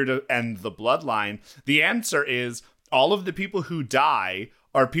 I'm here to end the bloodline. The answer is all of the people who die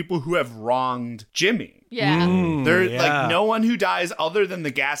are people who have wronged Jimmy. Yeah. There's like no one who dies other than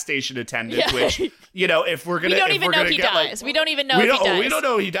the gas station attendant, which, you know, if we're going to... We don't even know he dies. We don't even know if he dies. We don't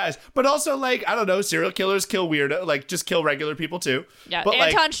know he dies. But also, like, I don't know, serial killers kill weirdo, like, just kill regular people too. Yeah, but,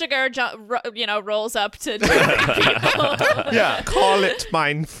 Anton Chigurh, rolls up to people. Yeah, call it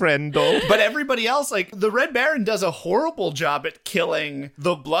mine friendle. But everybody else, like, the Red Baron does a horrible job at killing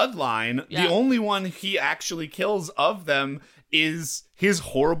the bloodline. Yeah. The only one he actually kills of them is his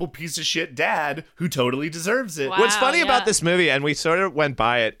horrible piece of shit dad who totally deserves it. Wow, What's funny about this movie, and we sort of went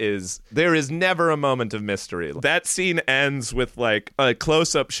by it, is there is never a moment of mystery. That scene ends with like a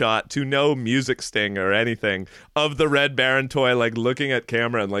close-up shot to no music sting or anything of the Red Baron toy like looking at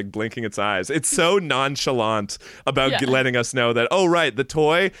camera and like blinking its eyes. It's so nonchalant about letting us know that, oh right, the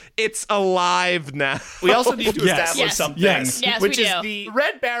toy, it's alive now. We also need to establish something, Yes, which we is do. the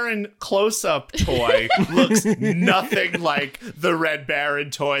Red Baron close-up toy looks nothing like the Red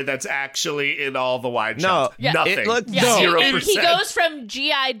Baron toy that's actually in all the wide shots. Nothing. It looks 0%. He goes from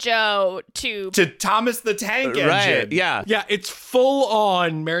G.I. Joe to Thomas the Tank Engine. Right, yeah. Yeah, it's full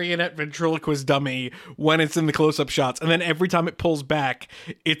on marionette ventriloquist dummy when it's in the close-up shots. And then every time it pulls back,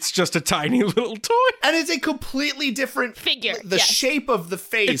 it's just a tiny little toy. And it's a completely different figure. The shape of the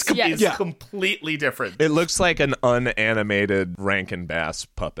face is completely different. It looks like an unanimated Rankin Bass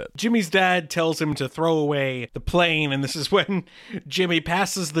puppet. Jimmy's dad tells him to throw away the plane, and this is when Jimmy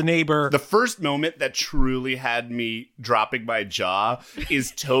passes the neighbor. The first moment that truly had me dropping my jaw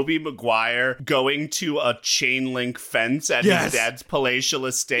is Tobey Maguire going to a chain link fence at his dad's palatial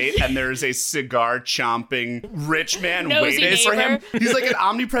estate, and there's a cigar chomping rich man Nosy waiting for him. neighbor. He's like an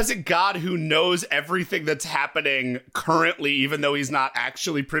omnipresent god who knows everything that's happening currently, even though he's not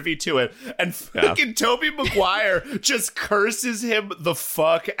actually privy to it. And fucking Tobey Maguire just curses him the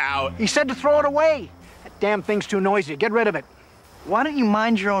fuck out. He said to throw it away. That damn thing's too noisy. Get rid of it. Why don't you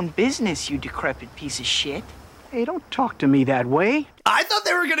mind your own business, you decrepit piece of shit? Hey, don't talk to me that way. I thought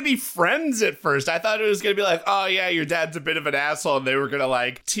they were going to be friends at first. I thought it was going to be like, oh yeah, your dad's a bit of an asshole, and they were going to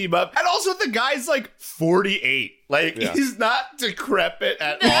like team up. And also the guy's like 48. Like, he's not decrepit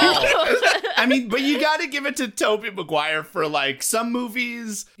at all. I mean, but you got to give it to Tobey Maguire for like some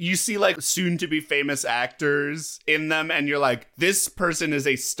movies, you see like soon to be famous actors in them, and you're like, this person is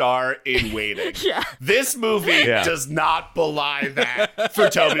a star in waiting. This movie does not belie that for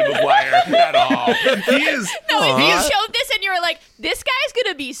Tobey Maguire at all. He is. No, if you showed this and you were like, this guy's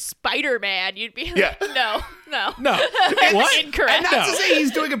gonna be Spider-Man, you'd be like, no. What? Incorrect. And not to say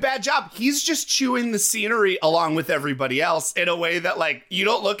he's doing a bad job. He's just chewing the scenery along with everybody else in a way that, like, you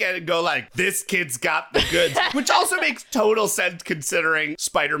don't look at it and go, like, this kid's got the goods. Which also makes total sense considering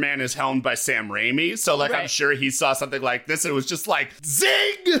Spider-Man is helmed by Sam Raimi. So, like, I'm sure he saw something like this and it was just like,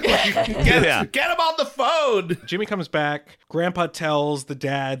 zing! Like, get him on the phone! Jimmy comes back. Grandpa tells the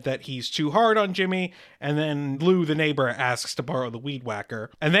dad that he's too hard on Jimmy. And then Lou, the neighbor, asks to borrow the weed whacker.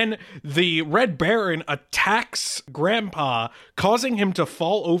 And then the Red Baron attacks Grandpa, causing him to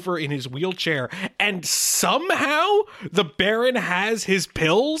fall over in his wheelchair. And somehow the Baron has his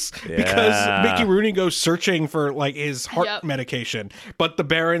pills because Mickey Rooney goes searching for like his heart medication. But the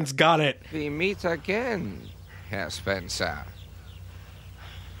Baron's got it. We meet again, Herr Spencer.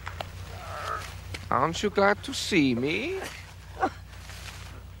 Aren't you glad to see me?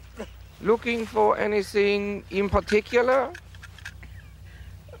 Looking for anything in particular?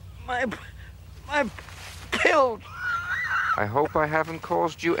 My pill. I hope I haven't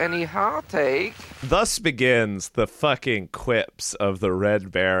caused you any heartache. Thus begins the fucking quips of the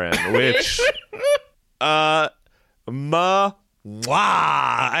Red Baron, which, I love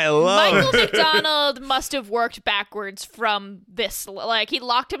Michael McDonald must have worked backwards from this. Like, he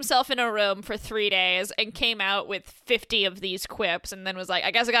locked himself in a room for 3 days and came out with 50 of these quips and then was like,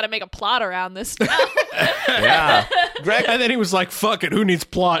 I guess I gotta make a plot around this stuff. Greg, and then he was like, fuck it, who needs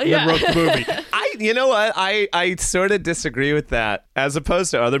plot? And then wrote the movie. You know what? I sort of disagree with that. As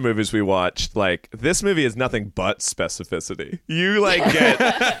opposed to other movies we watched, like, this movie is nothing but specificity. You, like,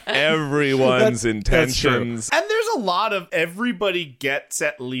 get everyone's intentions. And there's a lot of everybody gets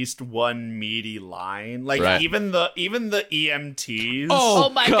at least one meaty line. Like, even the EMTs. Oh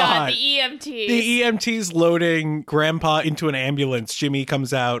my God, the EMTs. The EMTs loading Grandpa into an ambulance. Jimmy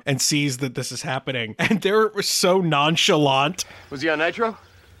comes out and sees that this is happening. And they're so nonchalant. Was he on nitro?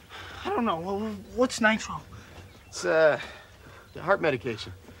 I don't know. Well, what's nitro? It's, heart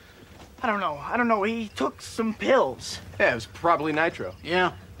medication. I don't know. He took some pills. Yeah, it was probably nitro.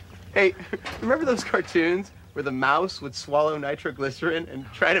 Yeah. Hey, remember those cartoons where the mouse would swallow nitroglycerin and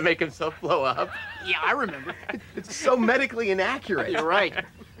try to make himself blow up? Yeah, I remember. It's so medically inaccurate. You're right.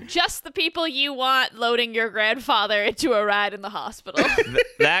 Just the people you want loading your grandfather into a ride in the hospital.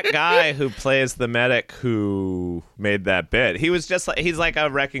 That guy who plays the medic who made that bit, he was just like, he's like a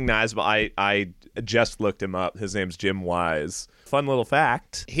recognizable. I just looked him up. His name's Jim Wise. Fun little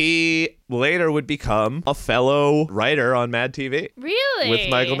fact. He later would become a fellow writer on Mad TV. Really? With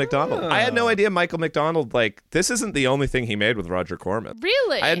Michael McDonald. I had no idea Michael McDonald, like, this isn't the only thing he made with Roger Corman.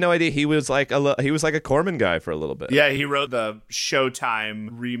 Really? I had no idea he was like a Corman guy for a little bit. Yeah, he wrote the Showtime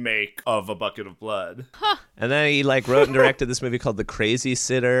remake of A Bucket of Blood. Huh. And then he like wrote and directed this movie called The Crazy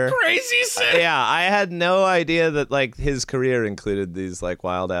Sitter. Crazy Sitter? Yeah, I had no idea that like his career included these like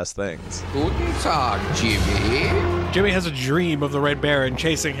wild ass things. Guten Tag, Jimmy. Jimmy has a dream of the Red Baron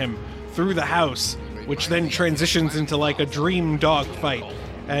chasing him through the house, which then transitions into like a dream dog fight.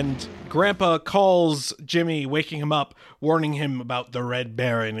 And Grandpa calls Jimmy, waking him up, warning him about the Red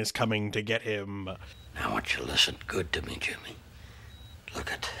Baron is coming to get him. Now I want you to listen good to me, Jimmy.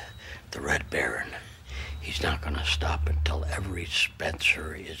 Look at the Red Baron. He's not going to stop until every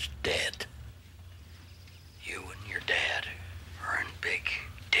Spencer is dead. You and your dad are in big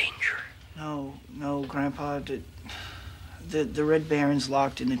danger. No, Grandpa. The Red Baron's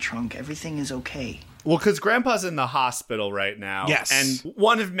locked in the trunk. Everything is okay. Well, because Grandpa's in the hospital right now. Yes. And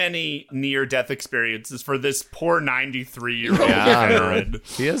one of many near-death experiences for this poor 93-year-old Yeah, veteran.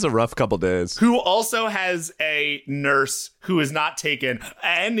 he has a rough couple days. Who also has a nurse who has not taken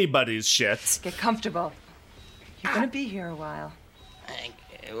anybody's shits. Get comfortable. You're gonna be here a while.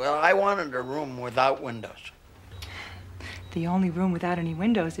 Well, I wanted a room without windows. The only room without any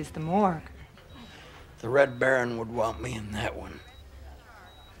windows is the morgue. The Red Baron would want me in that one.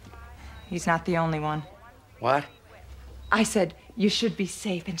 He's not the only one. What? I said you should be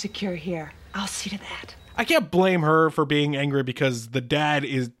safe and secure here. I'll see to that. I can't blame her for being angry because the dad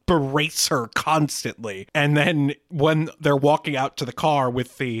berates her constantly. And then when they're walking out to the car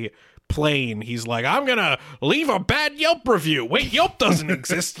with the plane, he's like, I'm gonna leave a bad Yelp review. Wait, Yelp doesn't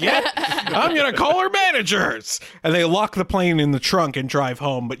exist yet. I'm gonna call our managers. And they lock the plane in the trunk and drive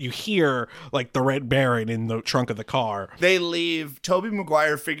home, but you hear like the Red Baron in the trunk of the car. They leave. Tobey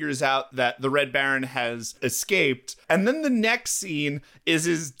Maguire figures out that the Red Baron has escaped. And then the next scene is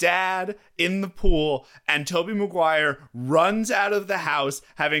his dad in the pool, and Tobey Maguire runs out of the house,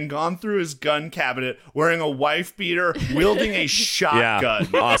 having gone through his gun cabinet, wearing a wife beater, wielding a shotgun.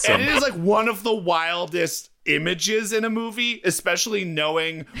 Yeah, awesome. And it is like one of the wildest images in a movie, especially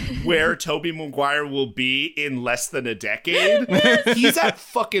knowing where Tobey Maguire will be in less than a decade. He's at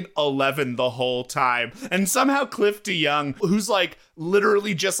fucking 11 the whole time. And somehow Cliff DeYoung, who's like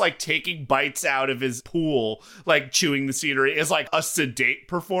literally just like taking bites out of his pool, like chewing the scenery, is like a sedate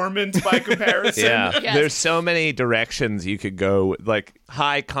performance by comparison. Yeah, there's so many directions you could go, like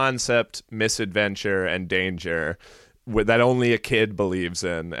high concept misadventure and danger that only a kid believes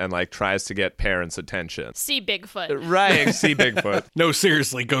in and like tries to get parents' attention. See Bigfoot. Right, see Bigfoot. No,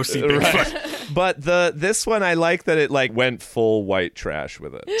 seriously, go see Bigfoot. Right. But this one, I like that it like went full white trash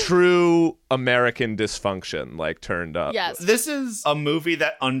with it. True American dysfunction like turned up. Yes. This is a movie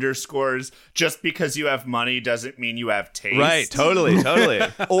that underscores just because you have money doesn't mean you have taste. Right, totally.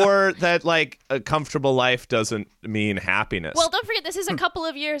 Or that like a comfortable life doesn't mean happiness. Well, don't forget, this is a couple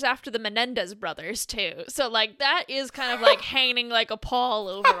of years after the Menendez brothers, too. So, like, that is kind of like hanging like a pall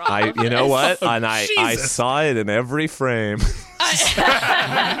over all of you know this. what? And I saw it in every frame.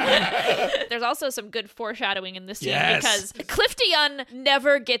 There's also some good foreshadowing in this scene Yes. because Cliff DeYoung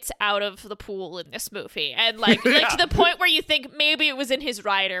never gets out of the pool in this movie. And like to the point where you think maybe it was in his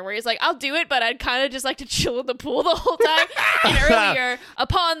rider where he's like, I'll do it, but I'd kind of just like to chill in the pool the whole time. And earlier,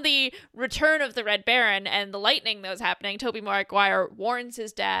 upon the return of the Red Baron and the lightning that was happening, Tobey Maguire warns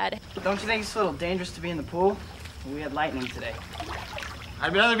his dad. Don't you think it's a little dangerous to be in the pool? We had lightning today.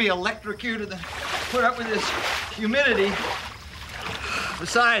 I'd rather be electrocuted than put up with this humidity.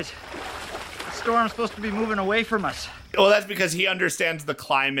 Besides, the storm's supposed to be moving away from us. Well, that's because he understands the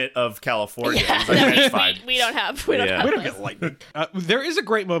climate of California. He's like, that's fine. We don't have We don't get lightning. There is a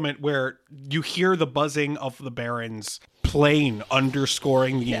great moment where you hear the buzzing of the Baron's plane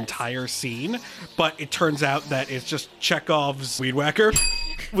underscoring the entire scene, but it turns out that it's just Chekhov's weed whacker.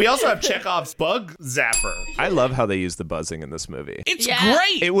 We also have Chekhov's bug zapper. I love how they use the buzzing in this movie. It's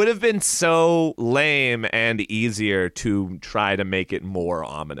great. It would have been so lame and easier to try to make it more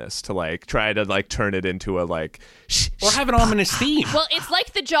ominous, to like try to like turn it into a like or have an ominous theme. Well, it's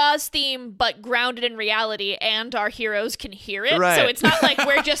like the Jaws theme, but grounded in reality, and our heroes can hear it. Right. So it's not like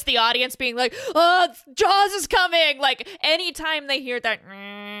we're just the audience being like, oh, Jaws is coming. Like, anytime they hear that,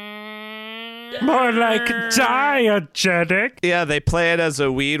 More like diegetic. Yeah, they play it as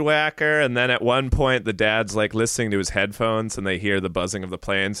a weed whacker, and then at one point the dad's like listening to his headphones and they hear the buzzing of the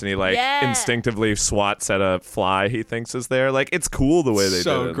planes, and he like instinctively swats at a fly he thinks is there. Like, it's cool the way they did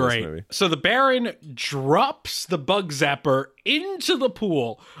it in great. this movie. So the Baron drops the bug zapper into the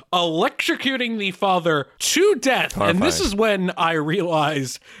pool, electrocuting the father to death. Horrifying. And this is when I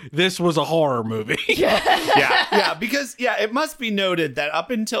realized this was a horror movie. Yeah, because it must be noted that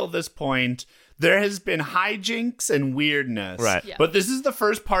up until this point, there has been hijinks and weirdness. Right. Yeah. But this is the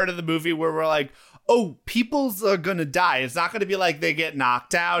first part of the movie where we're like, oh, people's are gonna die. It's not gonna be like they get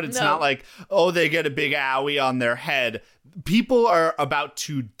knocked out. It's not like, oh, they get a big owie on their head. People are about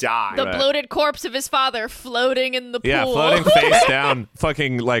to die. The bloated corpse of his father floating in the pool. Yeah, floating face down,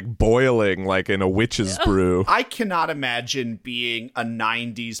 fucking like boiling like in a witch's brew. I cannot imagine being a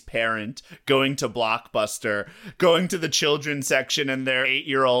 90s parent going to Blockbuster, going to the children's section and their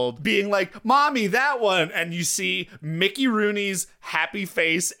 8-year-old being like, Mommy, that one. And you see Mickey Rooney's happy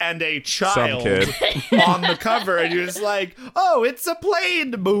face and a child on the cover. And you're just like, oh, it's a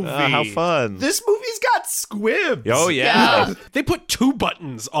plane movie. How fun. This movie's got squibs. Oh, yeah. They put 2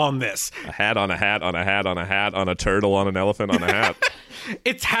 buttons on this. A hat on a hat on a hat on a hat on a turtle on an elephant on a hat.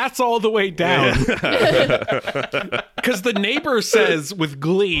 It's hats all the way down. Because the neighbor says with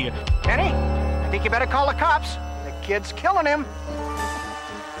glee, Kenny, I think you better call the cops. The kid's killing him.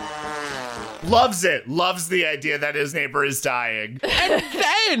 Loves it. Loves the idea that his neighbor is dying.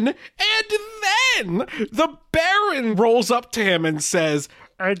 And then the Baron rolls up to him and says,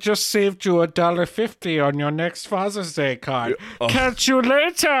 I just saved you $1.50 on your next Father's Day card. Catch you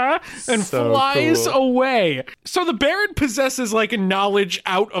later. And So flies cool. away. So the Baron possesses like a knowledge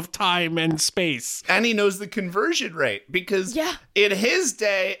out of time and space. And he knows the conversion rate because in his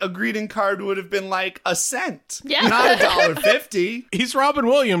day, a greeting card would have been like a cent, not $1.50. He's Robin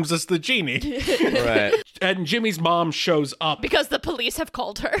Williams as the genie. Right. And Jimmy's mom shows up. Because the police have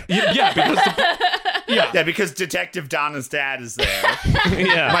called her. Because Detective Donna's dad is there.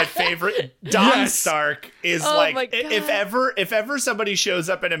 Yeah. My favorite, Don Stark is my like, God. if ever somebody shows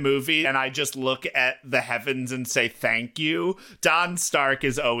up in a movie and I just look at the heavens and say thank you, Don Stark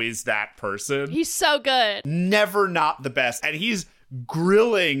is always that person. He's so good. Never not the best. And he's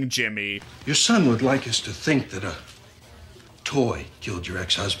grilling Jimmy. Your son would like us to think that a toy killed your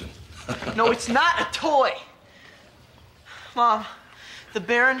ex-husband. No, it's not a toy. Mom, the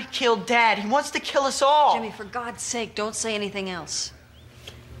Baron killed Dad. He wants to kill us all. Jimmy, for God's sake, don't say anything else.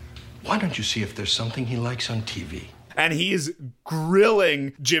 Why don't you see if there's something he likes on TV? And he's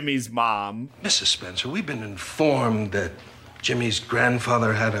grilling Jimmy's mom. Mrs. Spencer, we've been informed that Jimmy's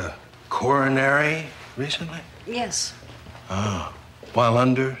grandfather had a coronary recently? Yes. Ah, while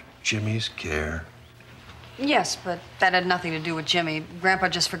under Jimmy's care. Yes, but that had nothing to do with Jimmy. Grandpa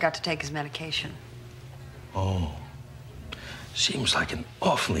just forgot to take his medication. Oh. Seems like an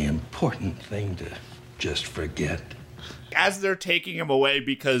awfully important thing to just forget. As they're taking him away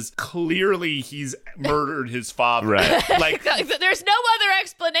because clearly he's murdered his father. Right. Like, there's no other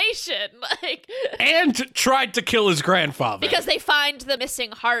explanation. And tried to kill his grandfather. Because they find the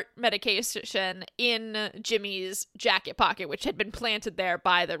missing heart medication in Jimmy's jacket pocket, which had been planted there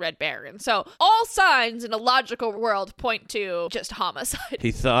by the Red Baron. So all signs in a logical world point to just homicide.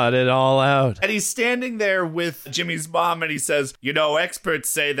 He thought it all out. And he's standing there with Jimmy's mom and he says, you know, experts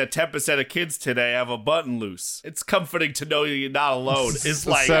say that 10% of kids today have a button loose. It's comforting to know you're not alone. It's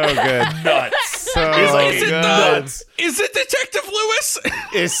like so good. Nuts. So it's like is it nuts. Is it Detective Lewis?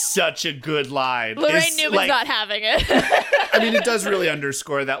 It's such a good line. Lorraine Newman's not having it. I mean, it does really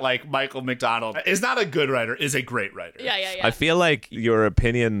underscore that, like, Michael McDonald is not a good writer, is a great writer. Yeah. I feel like your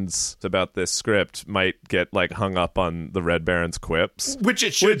opinions about this script might get like hung up on the Red Baron's quips. Which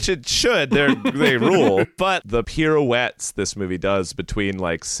it should. They rule. But the pirouettes this movie does between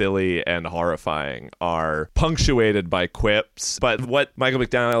like silly and horrifying are punctuated by quips. But what Michael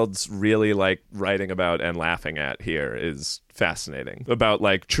McDonald's really like writing about and laughing at here is fascinating about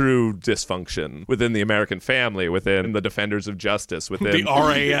like true dysfunction within the American family, within the Defenders of Justice, within the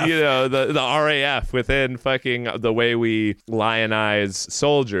RAF, you know, the RAF, within fucking the way we lionize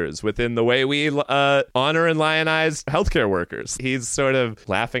soldiers, within the way we honor and lionize healthcare workers. He's sort of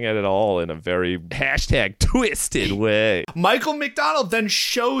laughing at it all in a very #twisted way. Michael McDonald then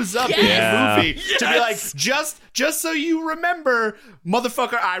shows up in the movie to be like, just so you remember,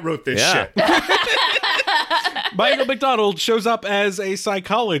 motherfucker, I wrote this shit. Michael McDonald shows up as a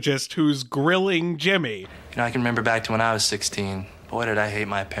psychologist who's grilling Jimmy. You know, I can remember back to when I was 16. Boy, did I hate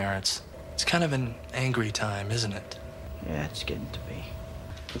my parents. It's kind of an angry time, isn't it? Yeah, it's getting to be.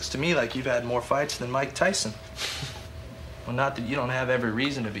 Looks to me like you've had more fights than Mike Tyson. Well, not that you don't have every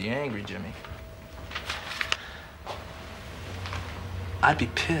reason to be angry, Jimmy. I'd be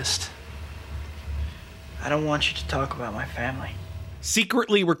pissed. I don't want you to talk about my family.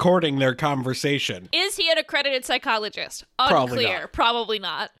 Secretly recording their conversation. Is he an accredited psychologist? Probably Unclear. not. Probably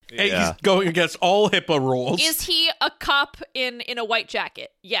not. He's going against all HIPAA rules. Is he a cop in a white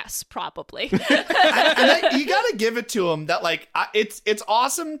jacket? Yes, probably. You gotta give it to him that it's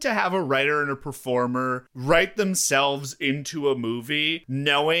awesome to have a writer and a performer write themselves into a movie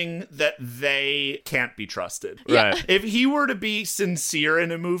knowing that they can't be trusted. Yeah. Right. If he were to be sincere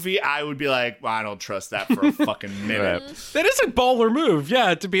in a movie, I would be like, well, I don't trust that for a fucking minute. That is a baller move,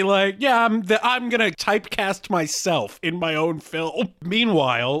 yeah, to be like, yeah, I'm gonna typecast myself in my own film.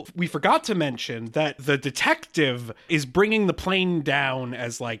 Meanwhile, we forgot to mention that the detective is bringing the plane down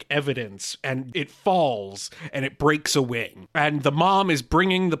as like evidence, and it falls and it breaks a wing. And the mom is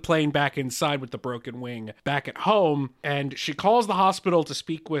bringing the plane back inside with the broken wing back at home, and she calls the hospital to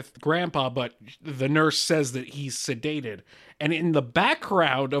speak with Grandpa, but the nurse says that he's sedated. And in the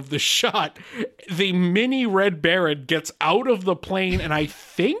background of the shot, the mini Red Baron gets out of the plane and I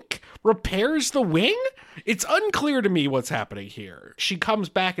think repairs the wing? It's unclear to me what's happening here. She comes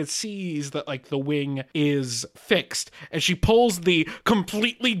back and sees that, like, the wing is fixed, and she pulls the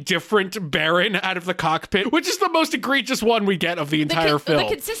completely different Baron out of the cockpit, which is the most egregious one we get of the entire film. The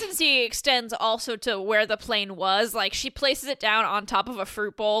consistency extends also to where the plane was. Like, she places it down on top of a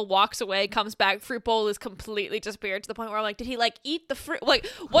fruit bowl, walks away, comes back, fruit bowl is completely disappeared, to the point where I'm like, did he, like, eat the fruit? Like,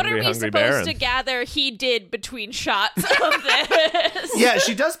 what are we supposed to gather he did between shots of this? Yeah,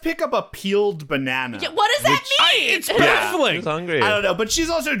 she does pick up a peeled banana. Yeah, what does that mean? It's baffling. She's hungry. I don't know, but she's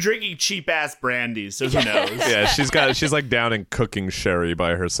also drinking cheap ass brandy, so who knows? Yeah, she's like down in cooking sherry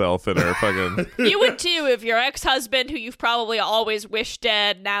by herself in her fucking. You would too if your ex-husband, who you've probably always wished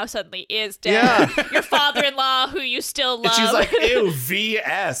dead, now suddenly is dead. Yeah. Your father-in-law, who you still love. And she's like, ew,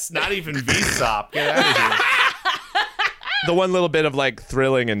 VS, not even VSOP. Get out of here. The one little bit of like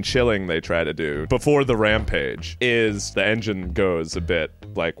thrilling and chilling they try to do before the rampage is the engine goes a bit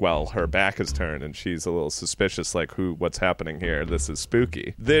like, well, her back is turned and she's a little suspicious, like, what's happening here? This is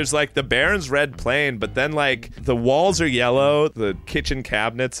spooky. There's like the Baron's red plane, but then like the walls are yellow, the kitchen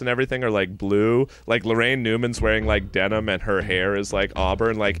cabinets and everything are like blue. Like Lorraine Newman's wearing like denim and her hair is like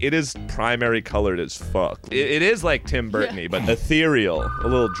auburn. Like it is primary colored as fuck. It is like Tim Burton-y, but ethereal, a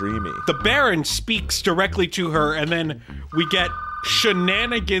little dreamy. The Baron speaks directly to her, and then we get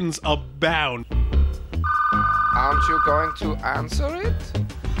shenanigans abound. Aren't you going to answer it?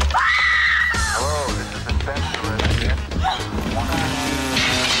 Hello, this is Spencer Resident.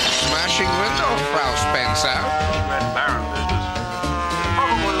 Smashing window, Frau Spencer. Red Baron business.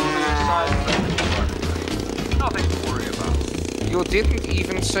 Probably will be a side nothing to worry about. You didn't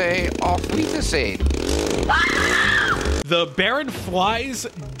even say auf Wiedersehen. The Baron flies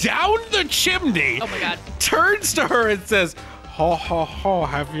down the chimney. Oh my god. Turns to her and says, ho, ho, ho,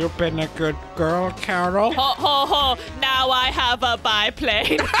 have you been a good girl, Carol? Ho, ho, ho, now I have a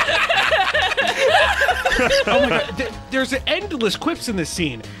biplane. Oh my god, there's endless quips in this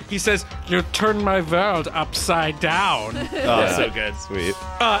scene. He says, you turned my world upside down. Oh, so good. Sweet.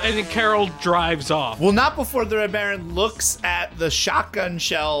 And then Carol drives off. Well, not before the Red Baron looks at the shotgun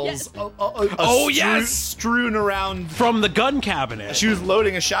shells strewn around. From the gun cabinet. She was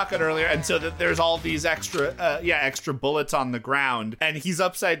loading a shotgun earlier, and so that there's all these extra bullets on the ground. And he's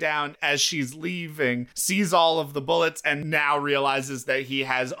upside down as she's leaving, sees all of the bullets, and now realizes that he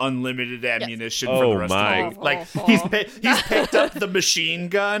has unlimited ammunition for the rest of the movie. Like, he's picked up the machine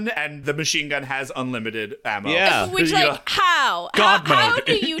gun, and the machine gun has unlimited ammo. Yeah. Which, like, how? God how mode.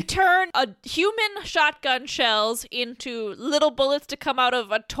 do you turn a human shotgun shells into little bullets to come out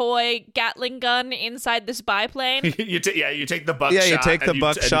of a toy Gatling gun inside this biplane? you take the buckshot. Yeah, you take the and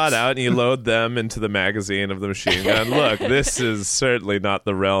buckshot out and you load them into the magazine of the machine gun. Look, this is certainly not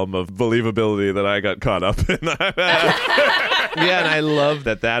the realm of believability that I got caught up in. Yeah, and I love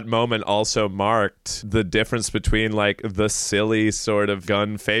that moment also marked the difference between like the silly sort of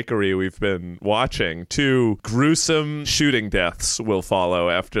gun fakery we've been watching to gruesome shooting deaths will follow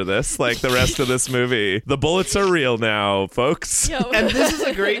after this. Like the rest of this movie, the bullets are real now, folks. And this is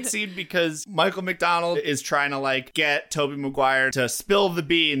a great scene because Michael McDonald is trying to like get Tobey Maguire to spill the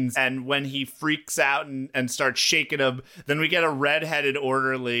beans, and when he freaks out and starts shaking him, then we get a redheaded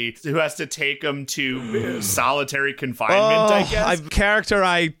orderly who has to take him to solitary confinement, I guess. Character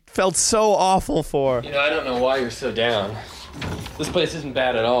I felt so awful for. You know, I don't know why you're so down. This place isn't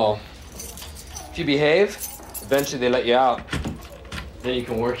bad at all. If you behave, eventually they let you out. Then you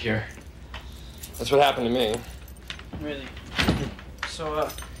can work here. That's what happened to me. Really? So,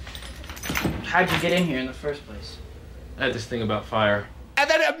 how'd you get in here in the first place? I had this thing about fire. and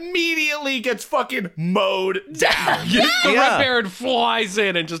then immediately gets fucking mowed down. The Red Baron flies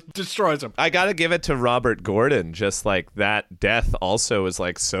in and just destroys him. I gotta give it to Robert Gordon. Just like that death also is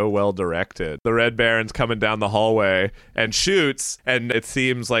like so well directed. The Red Baron's coming down the hallway and shoots, and it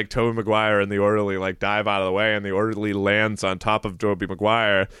seems like Tobey Maguire and the orderly like dive out of the way, and the orderly lands on top of Tobey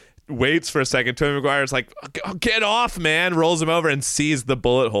Maguire. Waits for a second. Tobey Maguire's like, get off, man. Rolls him over and sees the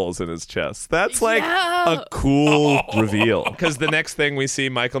bullet holes in his chest. That's like a cool reveal. Because the next thing we see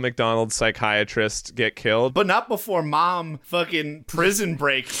Michael McDonald's psychiatrist get killed. But not before mom fucking prison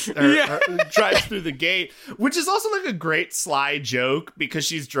breaks or drives through the gate, which is also like a great sly joke because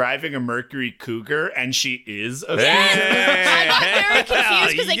she's driving a Mercury Cougar and she is a cougar. I got very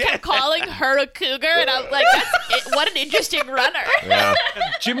confused because they kept calling her a cougar, and I was like, what an interesting runner. Yeah.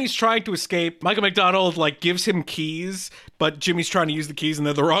 Jimmy's trying to escape. Michael McDonald like gives him keys, but Jimmy's trying to use the keys and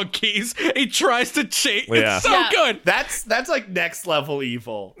they're the wrong keys. He tries to chase. Yeah. It's so good. That's like next level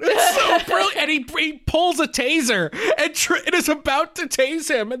evil. It's so brilliant. And he pulls a taser and is about to tase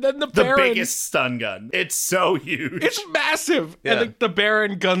him, and then the Baron, biggest stun gun. It's so huge. It's massive. Yeah. And the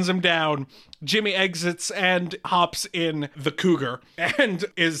Baron guns him down. Jimmy exits and hops in the Cougar and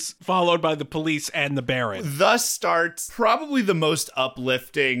is followed by the police and the Baron. Thus starts probably the most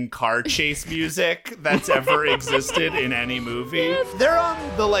uplifting car chase music that's ever existed in any movie. They're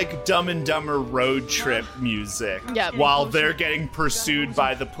on the like Dumb and Dumber road trip music while they're getting pursued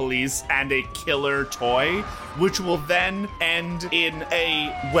by the police and a killer toy, which will then end in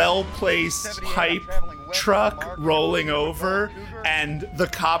a well-placed pipe truck rolling over and the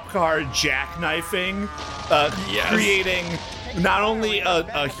cop car jackknifing, creating not only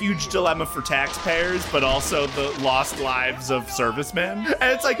a huge dilemma for taxpayers, but also the lost lives of servicemen.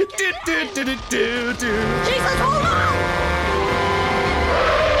 And it's like, do-do-do-do-do-do. Jesus, hold on!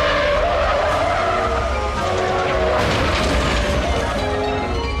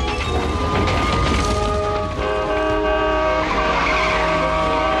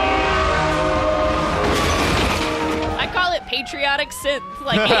 Patriotic synth,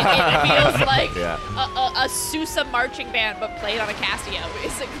 like it feels like a Sousa marching band, but played on a Casio,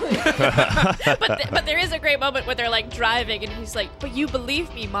 basically. but there is a great moment where they're like driving, and he's like, "But you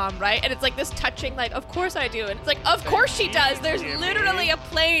believe me, Mom, right?" And it's like this touching, like, "Of course I do," and it's like, "Of course she does." There's literally a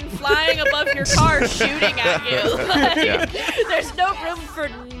plane flying above your car, shooting at you. Like, there's no room for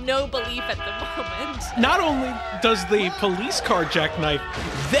no belief at the moment. Not only does the police car jackknife,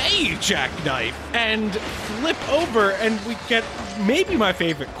 they jackknife and flip over, and we get maybe my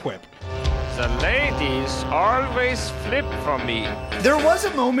favorite quip. The ladies always flip for me. There was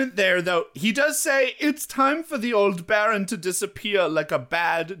a moment there, though. He does say, it's time for the old Baron to disappear like a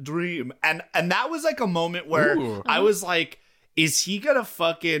bad dream. And that was like a moment where I was like, is he gonna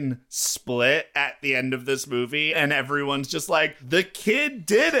fucking split at the end of this movie? And everyone's just like, the kid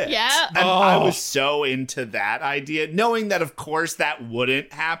did it. Yeah. And I was so into that idea, knowing that, of course, that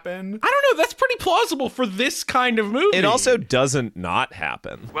wouldn't happen. I don't know. That's pretty plausible for this kind of movie. It also doesn't not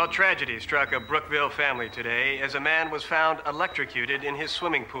happen. Well, tragedy struck a Brookville family today as a man was found electrocuted in his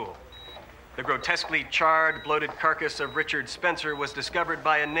swimming pool. The grotesquely charred, bloated carcass of Richard Spencer was discovered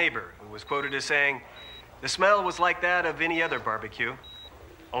by a neighbor who was quoted as saying, "The smell was like that of any other barbecue,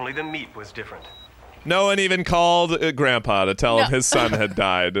 only the meat was different." No one even called Grandpa to tell him his son had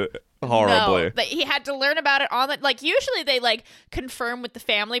died horribly. No, but he had to learn about it on the, like, usually they like confirm with the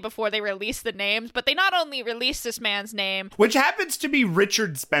family before they release the names, but they not only release this man's name, which happens to be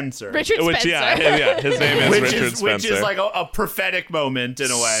Richard Spencer. Richard Spencer. Which, his name is Richard Spencer. Which is like a prophetic moment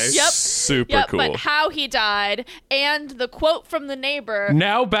in a way. Yep. Super cool. But how he died and the quote from the neighbor.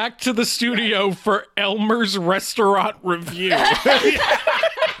 Now back to the studio for Elmer's Restaurant Review.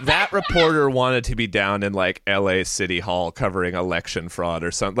 That reporter wanted to be down in like LA City Hall covering election fraud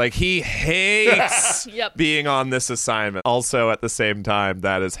or something. Like he hates being on this assignment. Also at the same time,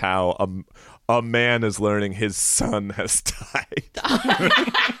 that is how a man is learning his son has died.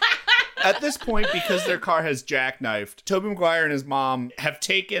 At this point, because their car has jackknifed, Tobey Maguire and his mom have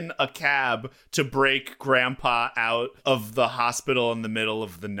taken a cab to break Grandpa out of the hospital in the middle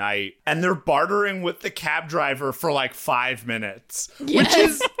of the night. And they're bartering with the cab driver for like 5 minutes. Which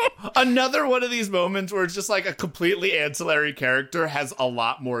is another one of these moments where it's just like a completely ancillary character has a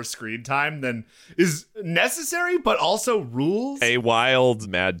lot more screen time than is necessary, but also rules. A wild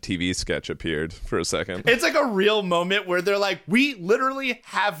Mad TV sketch appeared for a second. It's like a real moment where they're like, we literally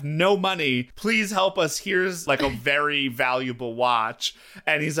have no money. Please help us. Here's like a very valuable watch.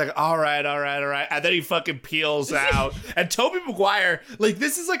 And he's like, all right. And then he fucking peels out. And Tobey Maguire, like,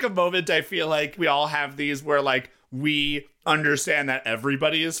 this is like a moment I feel like we all have these where like we understand that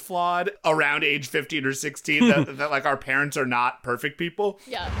everybody is flawed around age 15 or 16, that like our parents are not perfect people.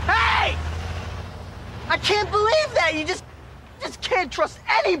 Yeah. Hey! I can't believe that. You just can't trust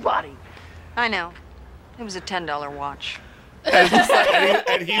anybody. I know. It was a $10 watch.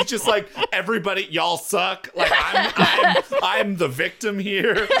 And, he's just like, everybody, y'all suck. Like, I'm the victim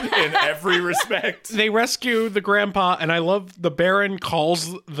here in every respect. They rescue the grandpa, and I love the Baron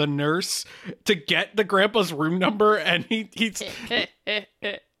calls the nurse to get the grandpa's room number, and he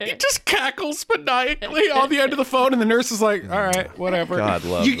just cackles maniacally on the end of the phone, and the nurse is like, all right, whatever. God,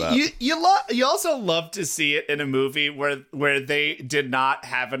 love that. You also love to see it in a movie where they did not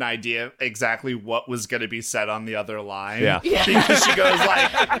have an idea exactly what was going to be said on the other line. Yeah. Because she goes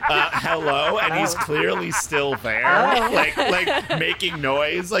like, hello, and he's clearly still there, like making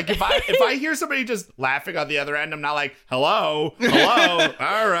noise. Like if I hear somebody just laughing on the other end, I'm not like, hello,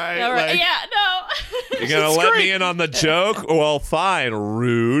 all right. Like, yeah, no. You're gonna let me in on the joke? Well, fine,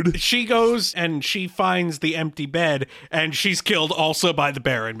 rude. She goes and she finds the empty bed, and she's killed also by the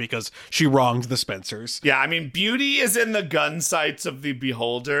Baron because she wronged the Spencers. Yeah, I mean, beauty is in the gun sights of the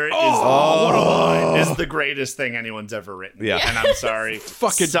beholder is the greatest thing anyone's ever written. Yeah. And I'm sorry.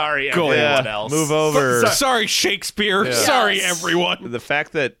 Sorry, go everyone else. Move over. Sorry, Shakespeare. Yeah. Sorry, everyone. The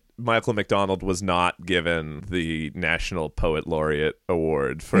fact that Michael McDonald was not given the National Poet Laureate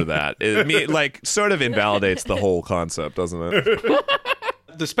Award for that, sort of invalidates the whole concept, doesn't it?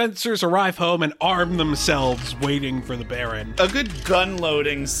 The Spencers arrive home and arm themselves, waiting for the Baron. A good gun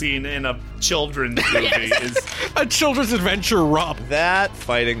loading scene in a children's movie is a children's adventure romp. That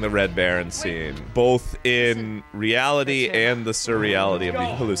fighting the Red Baron scene, both in reality and the surreality of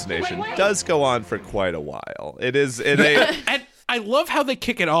the hallucination, does go on for quite a while. It is in a... And I love how they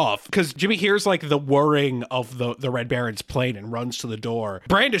kick it off, because Jimmy hears like the whirring of the Red Baron's plane and runs to the door,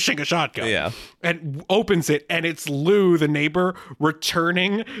 brandishing a shotgun, and opens it, and it's Lou, the neighbor,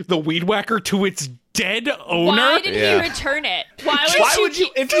 returning the weed whacker to its dead owner. Why did he return it? Why would you?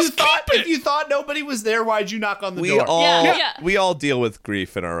 If you thought nobody was there, why'd you knock on the door? We all deal with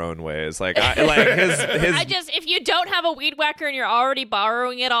grief in our own ways. If you don't have a weed whacker and you're already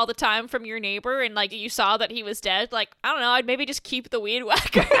borrowing it all the time from your neighbor, and like you saw that he was dead, like I don't know, I'd maybe just keep the weed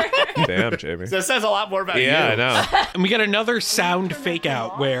whacker. Damn, Jamie. That says a lot more about you. Yeah, I know. And we get another sound fake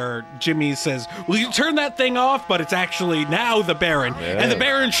out where Jimmy says, "Will you turn that thing off?" But it's actually now the Baron, and the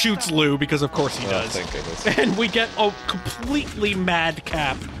Baron shoots Lou because of course he does. And we get a completely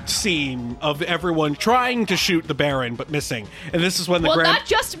madcap scene of everyone trying to shoot the Baron but missing. And this is when the not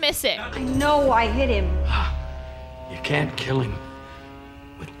just missing. I know I hit him. You can't kill him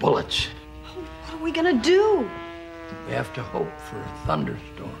with bullets. What are we gonna do? We have to hope for a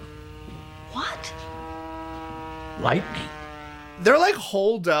thunderstorm. What? Lightning. They're like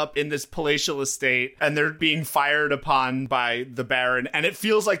holed up in this palatial estate, and they're being fired upon by the Baron, and it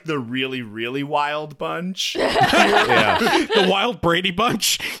feels like the really, really wild bunch. The wild Brady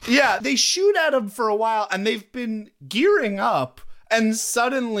bunch. Yeah, they shoot at him for a while, and they've been gearing up, and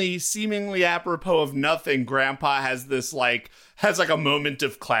suddenly, seemingly apropos of nothing, Grandpa has a moment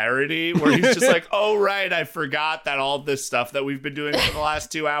of clarity where he's just like, oh, right, I forgot that all this stuff that we've been doing for the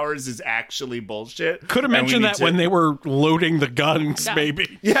last 2 hours is actually bullshit. Could have mentioned that when they were loading the guns,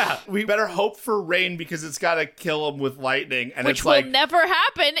 maybe. Yeah, we better hope for rain because it's got to kill them with lightning. And Which it's will like, never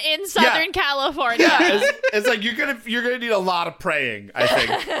happen in Southern California. Yeah, it's like you're gonna need a lot of praying, I think.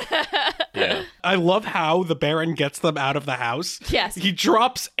 Yeah. I love how the Baron gets them out of the house. Yes. He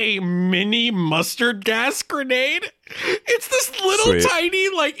drops a mini mustard gas grenade. It's this little tiny,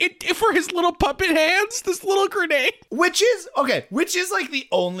 for his little puppet hands, this little grenade. Which is like the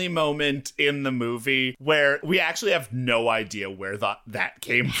only moment in the movie where we actually have no idea where that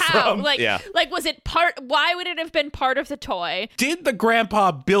came from. Was it why would it have been part of the toy? Did the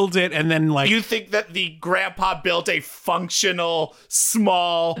grandpa build it and then You think that the grandpa built a functional,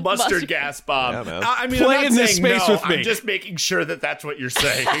 small mustard gas bomb? Yeah, man. I mean, Play I'm in not this saying space no, with me. I'm just making sure that that's what you're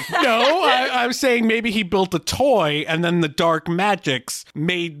saying. No, I'm saying maybe he built a toy and then the dark magics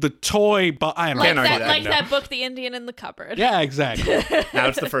made the toy, but I don't know. That book, The Indian in the Cupboard. Yeah, exactly. Now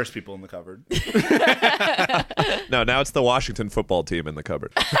it's the first people in the cupboard. No, now it's the Washington football team in the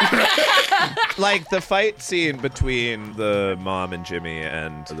cupboard. Like the fight scene between the mom and Jimmy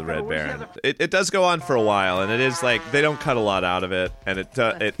and the Red Baron, it does go on for a while, and it is like they don't cut a lot out of it, and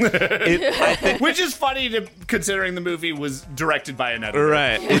I think, which is funny considering the movie was directed by an editor.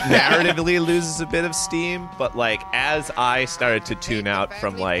 Right. It narratively loses a bit of steam, but as I started to tune out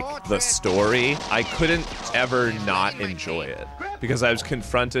from the story, I couldn't ever not enjoy it. because I was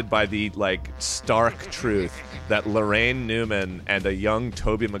confronted by the like stark truth that Lorraine Newman and a young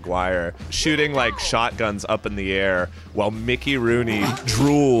Tobey Maguire shooting like shotguns up in the air while Mickey Rooney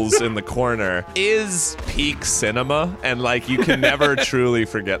drools in the corner is peak cinema, and like you can never truly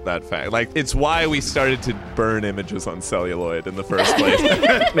forget that fact. Like it's why we started to burn images on celluloid in the first place.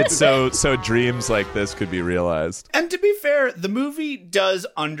 It's so dreams like this could be realized. And to be fair, the movie does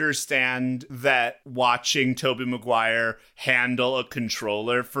understand that watching Tobey Maguire handle a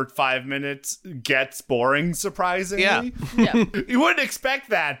controller for 5 minutes gets boring, surprisingly. Yeah. You wouldn't expect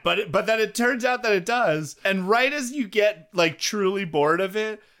that, but then it turns out that it does. And right as you get like truly bored of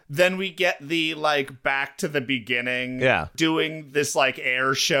it, then we get the like back to the beginning, doing this like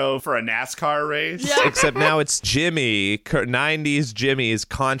air show for a NASCAR race. Yeah. Except now it's Jimmy, 90s Jimmy's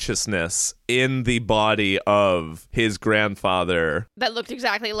consciousness in the body of his grandfather. That looked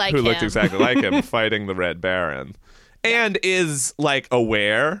exactly like who him. looked exactly like him fighting the Red Baron. And is like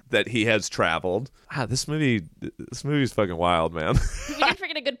aware that he has traveled. This movie's fucking wild, man. We did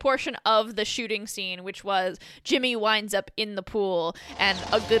forget a good portion of the shooting scene, which was Jimmy winds up in the pool, and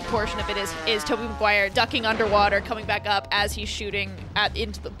a good portion of it is Tobey Maguire ducking underwater, coming back up as he's shooting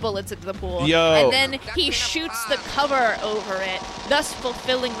into the bullets into the pool. And then he shoots the cover over it, thus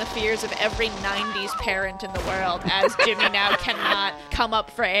fulfilling the fears of every 90s parent in the world, as Jimmy now cannot come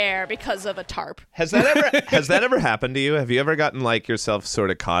up for air because of a tarp. Has that ever happened to you? Have you ever gotten like yourself sort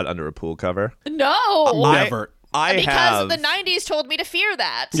of caught under a pool cover? No. Never. Because the 90s told me to fear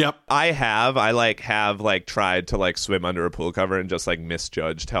that. Yep. I have tried to like swim under a pool cover and just like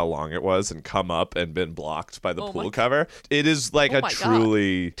misjudged how long it was and come up and been blocked by the pool cover. It is like a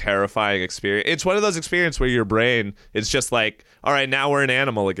truly terrifying experience. It's one of those experiences where your brain is just like, all right, now we're an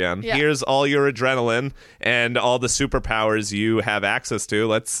animal again. Yeah. Here's all your adrenaline and all the superpowers you have access to.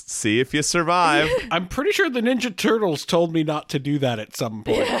 Let's see if you survive. I'm pretty sure the Ninja Turtles told me not to do that at some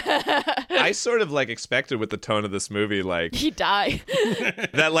point. I sort of like expected with the tone of this movie, like he'd die.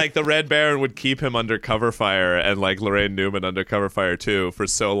 that like the Red Baron would keep him under cover fire and like Lorraine Newman under cover fire too for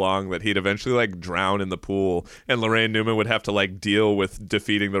so long that he'd eventually like drown in the pool, and Lorraine Newman would have to like deal with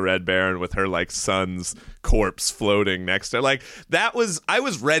defeating the Red Baron with her like son's corpse floating next to her. Like I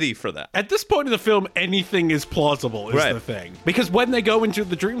was ready for that. At this point in the film, anything is plausible is the thing. Because when they go into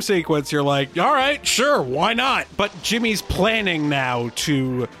the dream sequence, you're like, all right, sure, why not? But Jimmy's planning now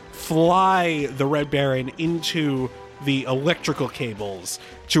to fly the Red Baron into the electrical cables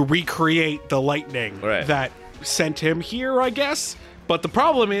to recreate the lightning that sent him here, I guess. But the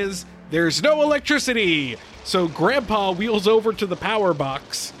problem is there's no electricity. So Grandpa wheels over to the power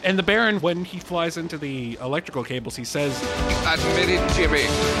box, and the Baron, when he flies into the electrical cables, he says, Admit it, Jimmy.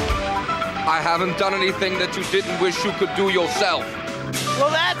 I haven't done anything that you didn't wish you could do yourself. Well,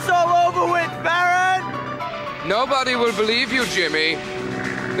 that's all over with, Baron! Nobody will believe you, Jimmy.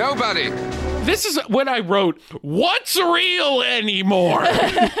 Nobody. This is when I wrote, what's real anymore?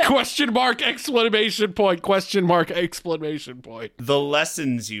 Question mark, exclamation point, question mark, exclamation point. The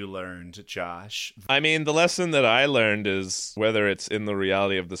lessons you learned, Josh. I mean, the lesson that I learned is whether it's in the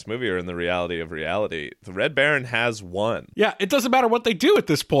reality of this movie or in the reality of reality, the Red Baron has won. Yeah, it doesn't matter what they do at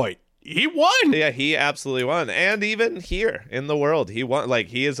this point. He won. Yeah, he absolutely won. And even here in the world, he won. Like,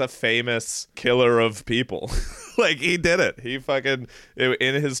 he is a famous killer of people. Like, he did it. He fucking,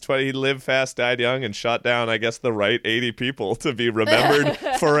 in his 20, he lived fast, died young, and shot down, I guess, the right 80 people to be remembered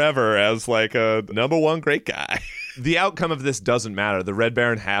forever as, like, a number one great guy. The outcome of this doesn't matter. The Red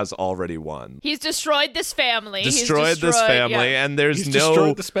Baron has already won. He's destroyed this family. Destroyed this family, and He's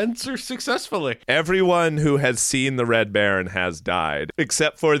destroyed the Spencer successfully. Everyone who has seen the Red Baron has died,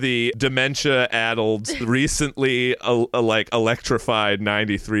 except for the dementia-addled, recently electrified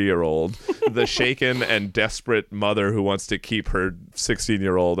 93-year-old, the shaken and desperate mother who wants to keep her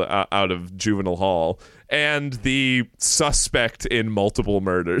 16-year-old out of juvenile hall, and the suspect in multiple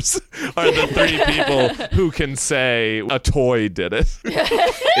murders are the three people who can say a toy did it.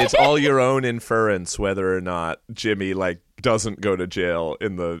 It's all your own inference whether or not Jimmy, like, doesn't go to jail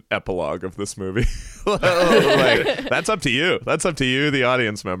in the epilogue of this movie. Like, that's up to you. That's up to you, the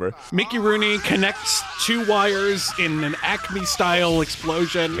audience member. Mickey Rooney connects two wires in an Acme-style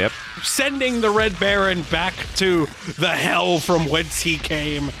explosion, sending the Red Baron back to the hell from whence he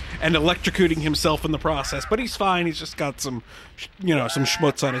came and electrocuting himself in the process. But he's fine. He's just got some some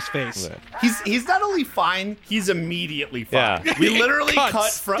schmutz on his face. He's not only fine, he's immediately fine. Yeah. We literally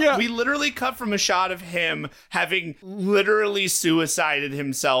Cuts. we literally cut from a shot of him having literally suicided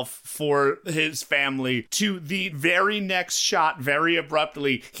himself for his family to the very next shot, very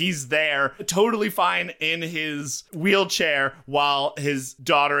abruptly. He's there, totally fine in his wheelchair while his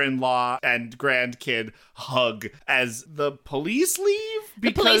daughter-in-law and grandkid hug as the police leave.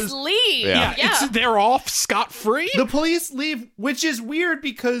 The police leave. Yeah. They're off scot-free. The police leave, which is weird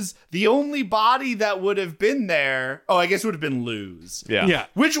because the only body that would have been there, I guess would have been Lou's. Yeah.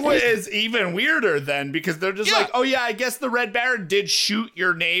 Which is even weirder then because they're just like, oh yeah, I guess the Red Baron did shoot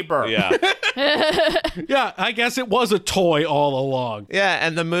your neighbor. Yeah. Yeah, I guess it was a toy all along. Yeah,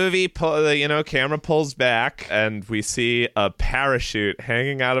 and the movie, camera pulls back and we see a parachute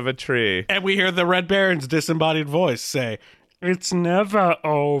hanging out of a tree. And we hear the Red Baron's disembodied voice say, "It's never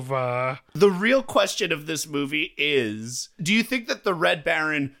over." The real question of this movie is, do you think that the Red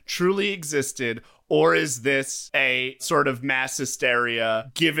Baron truly existed, or is this a sort of mass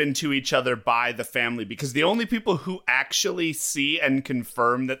hysteria given to each other by the family? Because the only people who actually see and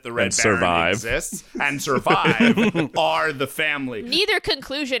confirm that the Red Baron exists and survive are the family. Neither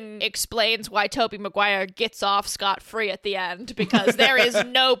conclusion explains why Tobey Maguire gets off scot-free at the end, because there is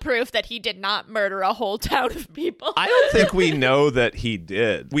no proof that he did not murder a whole town of people. I don't think we know that he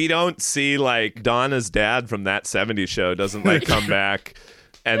did. We don't see, Donna's dad from That 70s Show doesn't, come back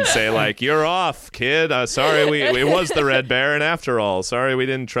and say, you're off, kid. Sorry, it was the Red Baron after all. Sorry we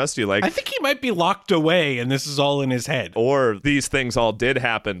didn't trust you. I think he might be locked away and this is all in his head. Or these things all did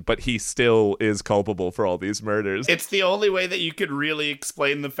happen, but he still is culpable for all these murders. It's the only way that you could really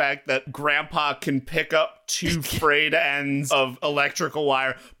explain the fact that Grandpa can pick up two frayed ends of electrical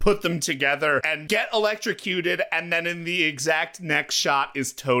wire, put them together, and get electrocuted, and then in the exact next shot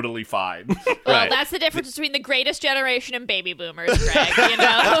is totally fine. Well, that's the difference between the greatest generation and baby boomers, Greg,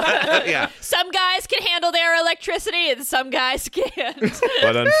 Yeah. Some guys can handle their electricity and some guys can't.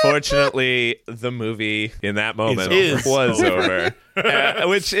 But unfortunately, the movie in that moment was over.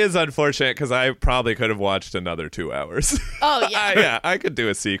 Which is unfortunate because I probably could have watched another 2 hours. Oh, yeah. I could do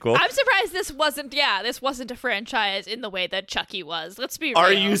a sequel. I'm surprised this wasn't a franchise in the way that Chucky was. Let's be real.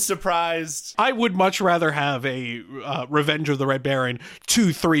 Are you surprised? I would much rather have a Revenge of the Red Baron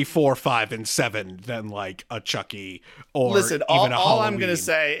 2, 3, 4, 5, and 7 than a Chucky or Listen, even all a I'm going to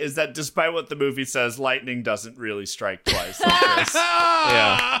say is that despite what the movie says, lightning doesn't really strike twice like this.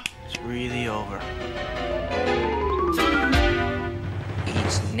 Yeah. It's really over.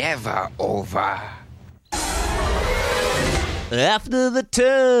 It's never over. After the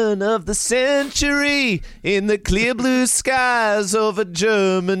turn of the century, in the clear blue skies over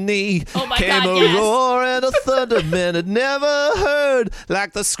Germany, came a roar and a thunder men had never heard,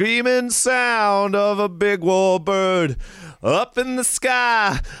 like the screaming sound of a big war bird. Up in the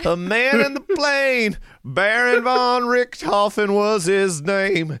sky, a man in the plane, Baron von Richthofen was his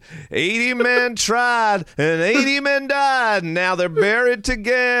name. 80 men tried and 80 men died. Now they're buried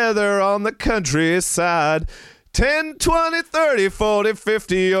together on the countryside. 10, 20, 30, 40,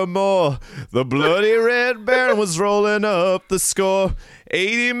 50 or more. The bloody Red Baron was rolling up the score.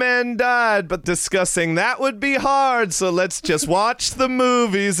 80 men died, but discussing that would be hard. So let's just watch the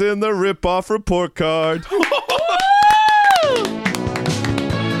movies in the rip-off report card.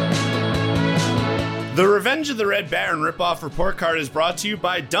 The Revenge of the Red Baron ripoff report card is brought to you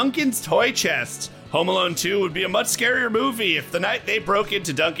by Duncan's Toy Chest. Home Alone 2 would be a much scarier movie if the night they broke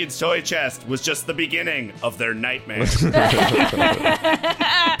into Duncan's Toy Chest was just the beginning of their nightmare.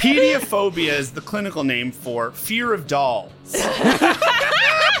 Pediophobia is the clinical name for fear of dolls.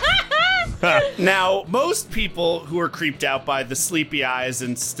 Now, most people who are creeped out by the sleepy eyes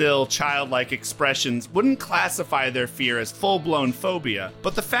and still childlike expressions wouldn't classify their fear as full-blown phobia,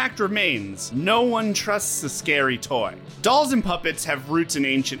 but the fact remains, no one trusts a scary toy. Dolls and puppets have roots in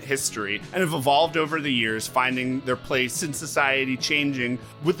ancient history and have evolved over the years, finding their place in society changing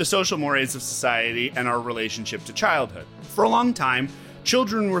with the social mores of society and our relationship to childhood. For a long time,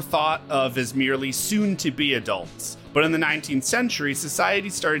 children were thought of as merely soon-to-be adults. But in the 19th century, society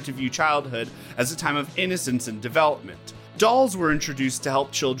started to view childhood as a time of innocence and development. Dolls were introduced to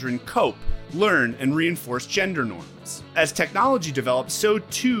help children cope, learn, and reinforce gender norms. As technology developed, so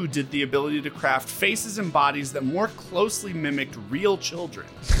too did the ability to craft faces and bodies that more closely mimicked real children.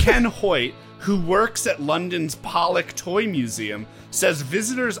 Ken Hoyt, who works at London's Pollock Toy Museum, says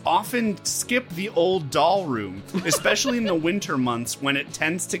visitors often skip the old doll room, especially in the winter months when it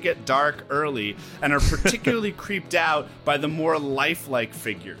tends to get dark early, and are particularly creeped out by the more lifelike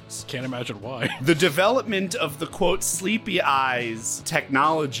figures. Can't imagine why. The development of the, quote, sleepy eyes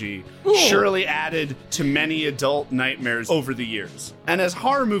technology surely added to many adult nightmares over the years. And as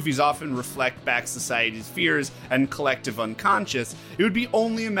horror movies often reflect back society's fears and collective unconscious, it would be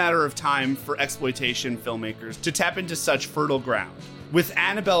only a matter of time for exploitation filmmakers to tap into such fertile ground. With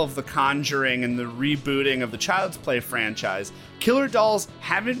Annabelle of the Conjuring and the rebooting of the Child's Play franchise, killer dolls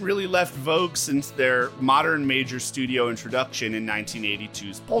haven't really left vogue since their modern major studio introduction in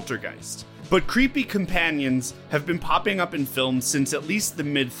 1982's Poltergeist. But creepy companions have been popping up in films since at least the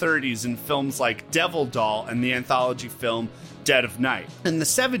mid-30s in films like Devil Doll and the anthology film Dead of Night. In the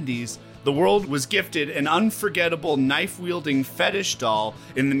 70s, the world was gifted an unforgettable knife-wielding fetish doll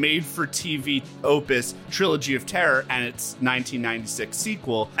in the made-for-TV opus Trilogy of Terror and its 1996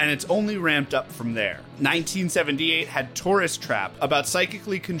 sequel, and it's only ramped up from there. 1978 had Tourist Trap, about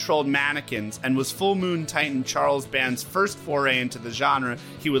psychically controlled mannequins, and was Full Moon Titan Charles Band's first foray into the genre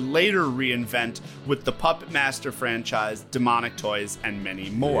he would later reinvent with the Puppet Master franchise, Demonic Toys, and many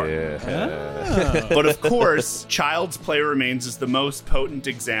more. But of course, Child's Play remains as the most potent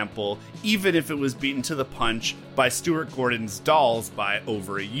example, even if it was beaten to the punch by Stuart Gordon's Dolls by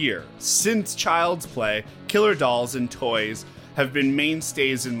over a year. Since Child's Play, killer dolls and toys have been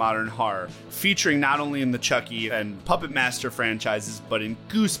mainstays in modern horror, featuring not only in the Chucky and Puppet Master franchises, but in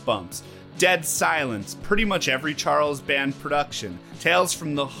Goosebumps, Dead Silence, pretty much every Charles Band production, Tales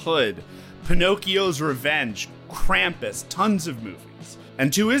from the Hood, Pinocchio's Revenge, Krampus, tons of movies.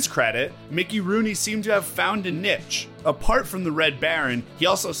 And to his credit, Mickey Rooney seemed to have found a niche. Apart from the Red Baron, he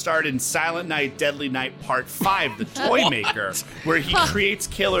also starred in Silent Night, Deadly Night Part 5, The Toy Maker, where he creates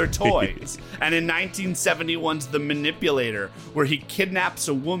killer toys. And in 1971's The Manipulator, where he kidnaps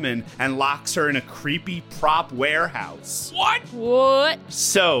a woman and locks her in a creepy prop warehouse. What?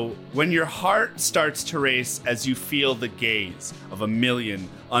 So, when your heart starts to race as you feel the gaze of a million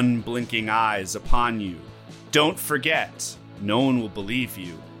unblinking eyes upon you, don't forget, no one will believe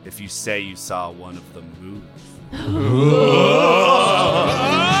you if you say you saw one of them move.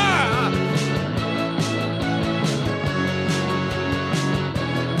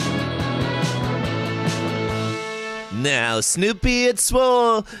 Now Snoopy had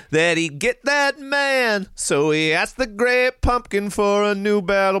swore that he'd get that man, so he asked the Great Pumpkin for a new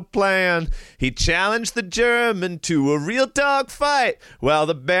battle plan. He challenged the German to a real dog fight. While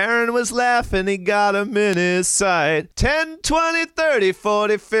the Baron was laughing, he got him in his sight. 10, 20, 30,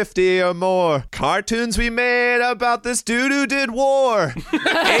 40, 50 or more cartoons we made about this dude who did war. 80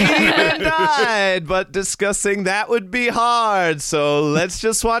 men died, but discussing that would be hard. So let's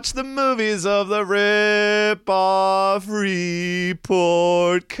just watch the movies of the rip-off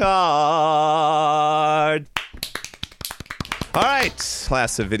report card. All right,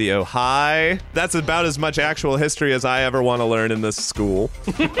 class of video, hi. That's about as much actual history as I ever want to learn in this school.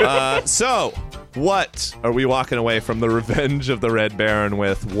 So, what are we walking away from the Revenge of the Red Baron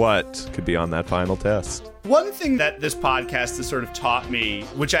with? What could be on that final test? One thing that this podcast has sort of taught me,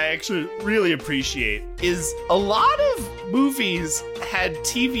 which I actually really appreciate, is a lot of movies had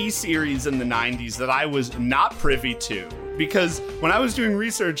TV series in the 90s that I was not privy to. Because when I was doing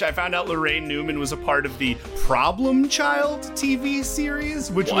research, I found out Lorraine Newman was a part of the Problem Child TV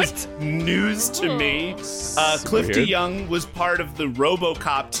series, which was news to me. Cliff DeYoung was part of the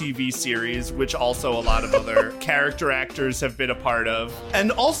RoboCop TV series, which also a lot of other character actors have been a part of.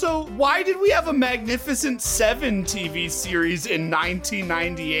 And also, why did we have a Magnificent Seven TV series in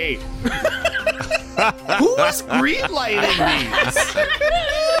 1998? Who was greenlighting these?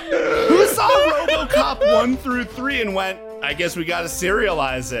 Who saw RoboCop 1 through 3 and went, I guess we gotta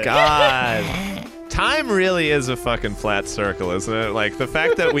serialize it. God. Time really is a fucking flat circle, isn't it? Like, the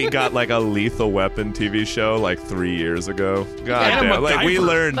fact that we got, like, a Lethal Weapon TV show, like, 3 years ago. God damn. Like, we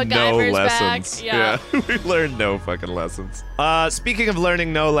learned no lessons. Yeah. We learned no fucking lessons. Speaking of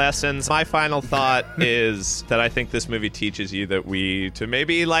learning no lessons, my final thought is that I think this movie teaches you that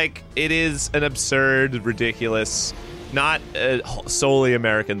maybe, like, it is an absurd, ridiculous, not a solely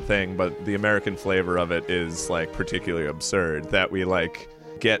American thing, but the American flavor of it is, like, particularly absurd, that we, like,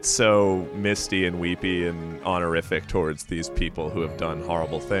 get so misty and weepy and honorific towards these people who have done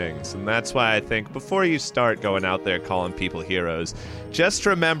horrible things. And that's why I think before you start going out there calling people heroes, just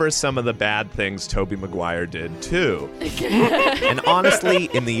remember some of the bad things Tobey Maguire did too. And honestly,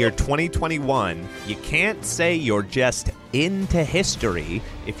 in the year 2021, you can't say you're just into history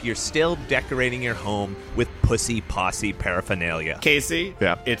if you're still decorating your home with pussy posse paraphernalia. Casey,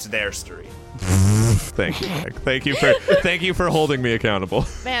 yeah, it's their story. Thank you. Thank you for holding me accountable.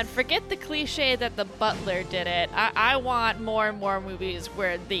 Man, forget the cliche that the butler did it. I want more and more movies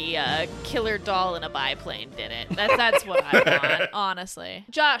where the killer doll in a biplane did it. That's what I want, honestly.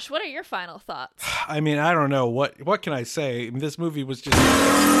 Josh, what are your final thoughts? I mean, I don't know. What can I say? I mean, this movie was just...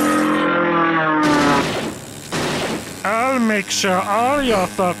 I'll make sure all your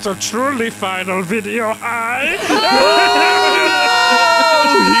thoughts are truly final, Video High.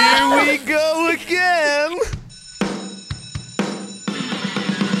 Oh, here we go again.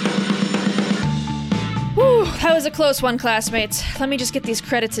 Whew, that was a close one, classmates. Let me just get these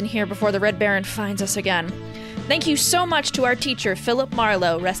credits in here before the Red Baron finds us again. Thank you so much to our teacher, Philip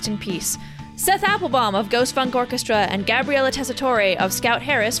Marlowe, rest in peace. Seth Applebaum of Ghost Funk Orchestra and Gabriella Tessitore of Scout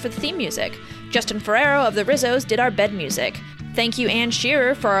Harris for the theme music. Justin Ferrero of the Rizzos did our bed music. Thank you Ann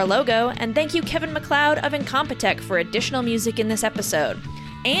Shearer for our logo, and thank you Kevin MacLeod of Incompetech for additional music in this episode.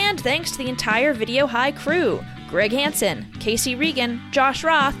 And thanks to the entire Video High crew, Greg Hansen, Casey Regan, Josh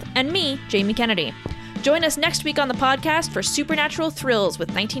Roth, and me, Jamie Kennedy. Join us next week on the podcast for Supernatural Thrills with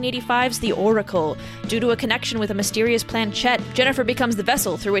 1985's The Oracle. Due to a connection with a mysterious planchette, Jennifer becomes the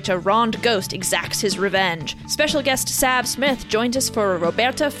vessel through which a wronged ghost exacts his revenge. Special guest Sav Smith joins us for a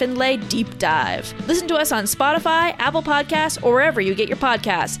Roberta Findlay deep dive. Listen to us on Spotify, Apple Podcasts, or wherever you get your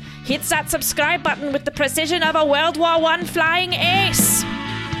podcasts. Hit that subscribe button with the precision of a World War I flying ace!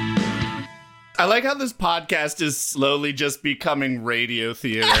 I like how this podcast is slowly just becoming radio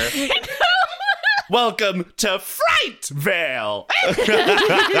theater. Welcome to Frightvale!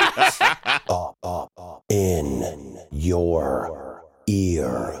 In your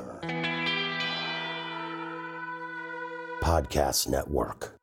ear. Podcast Network.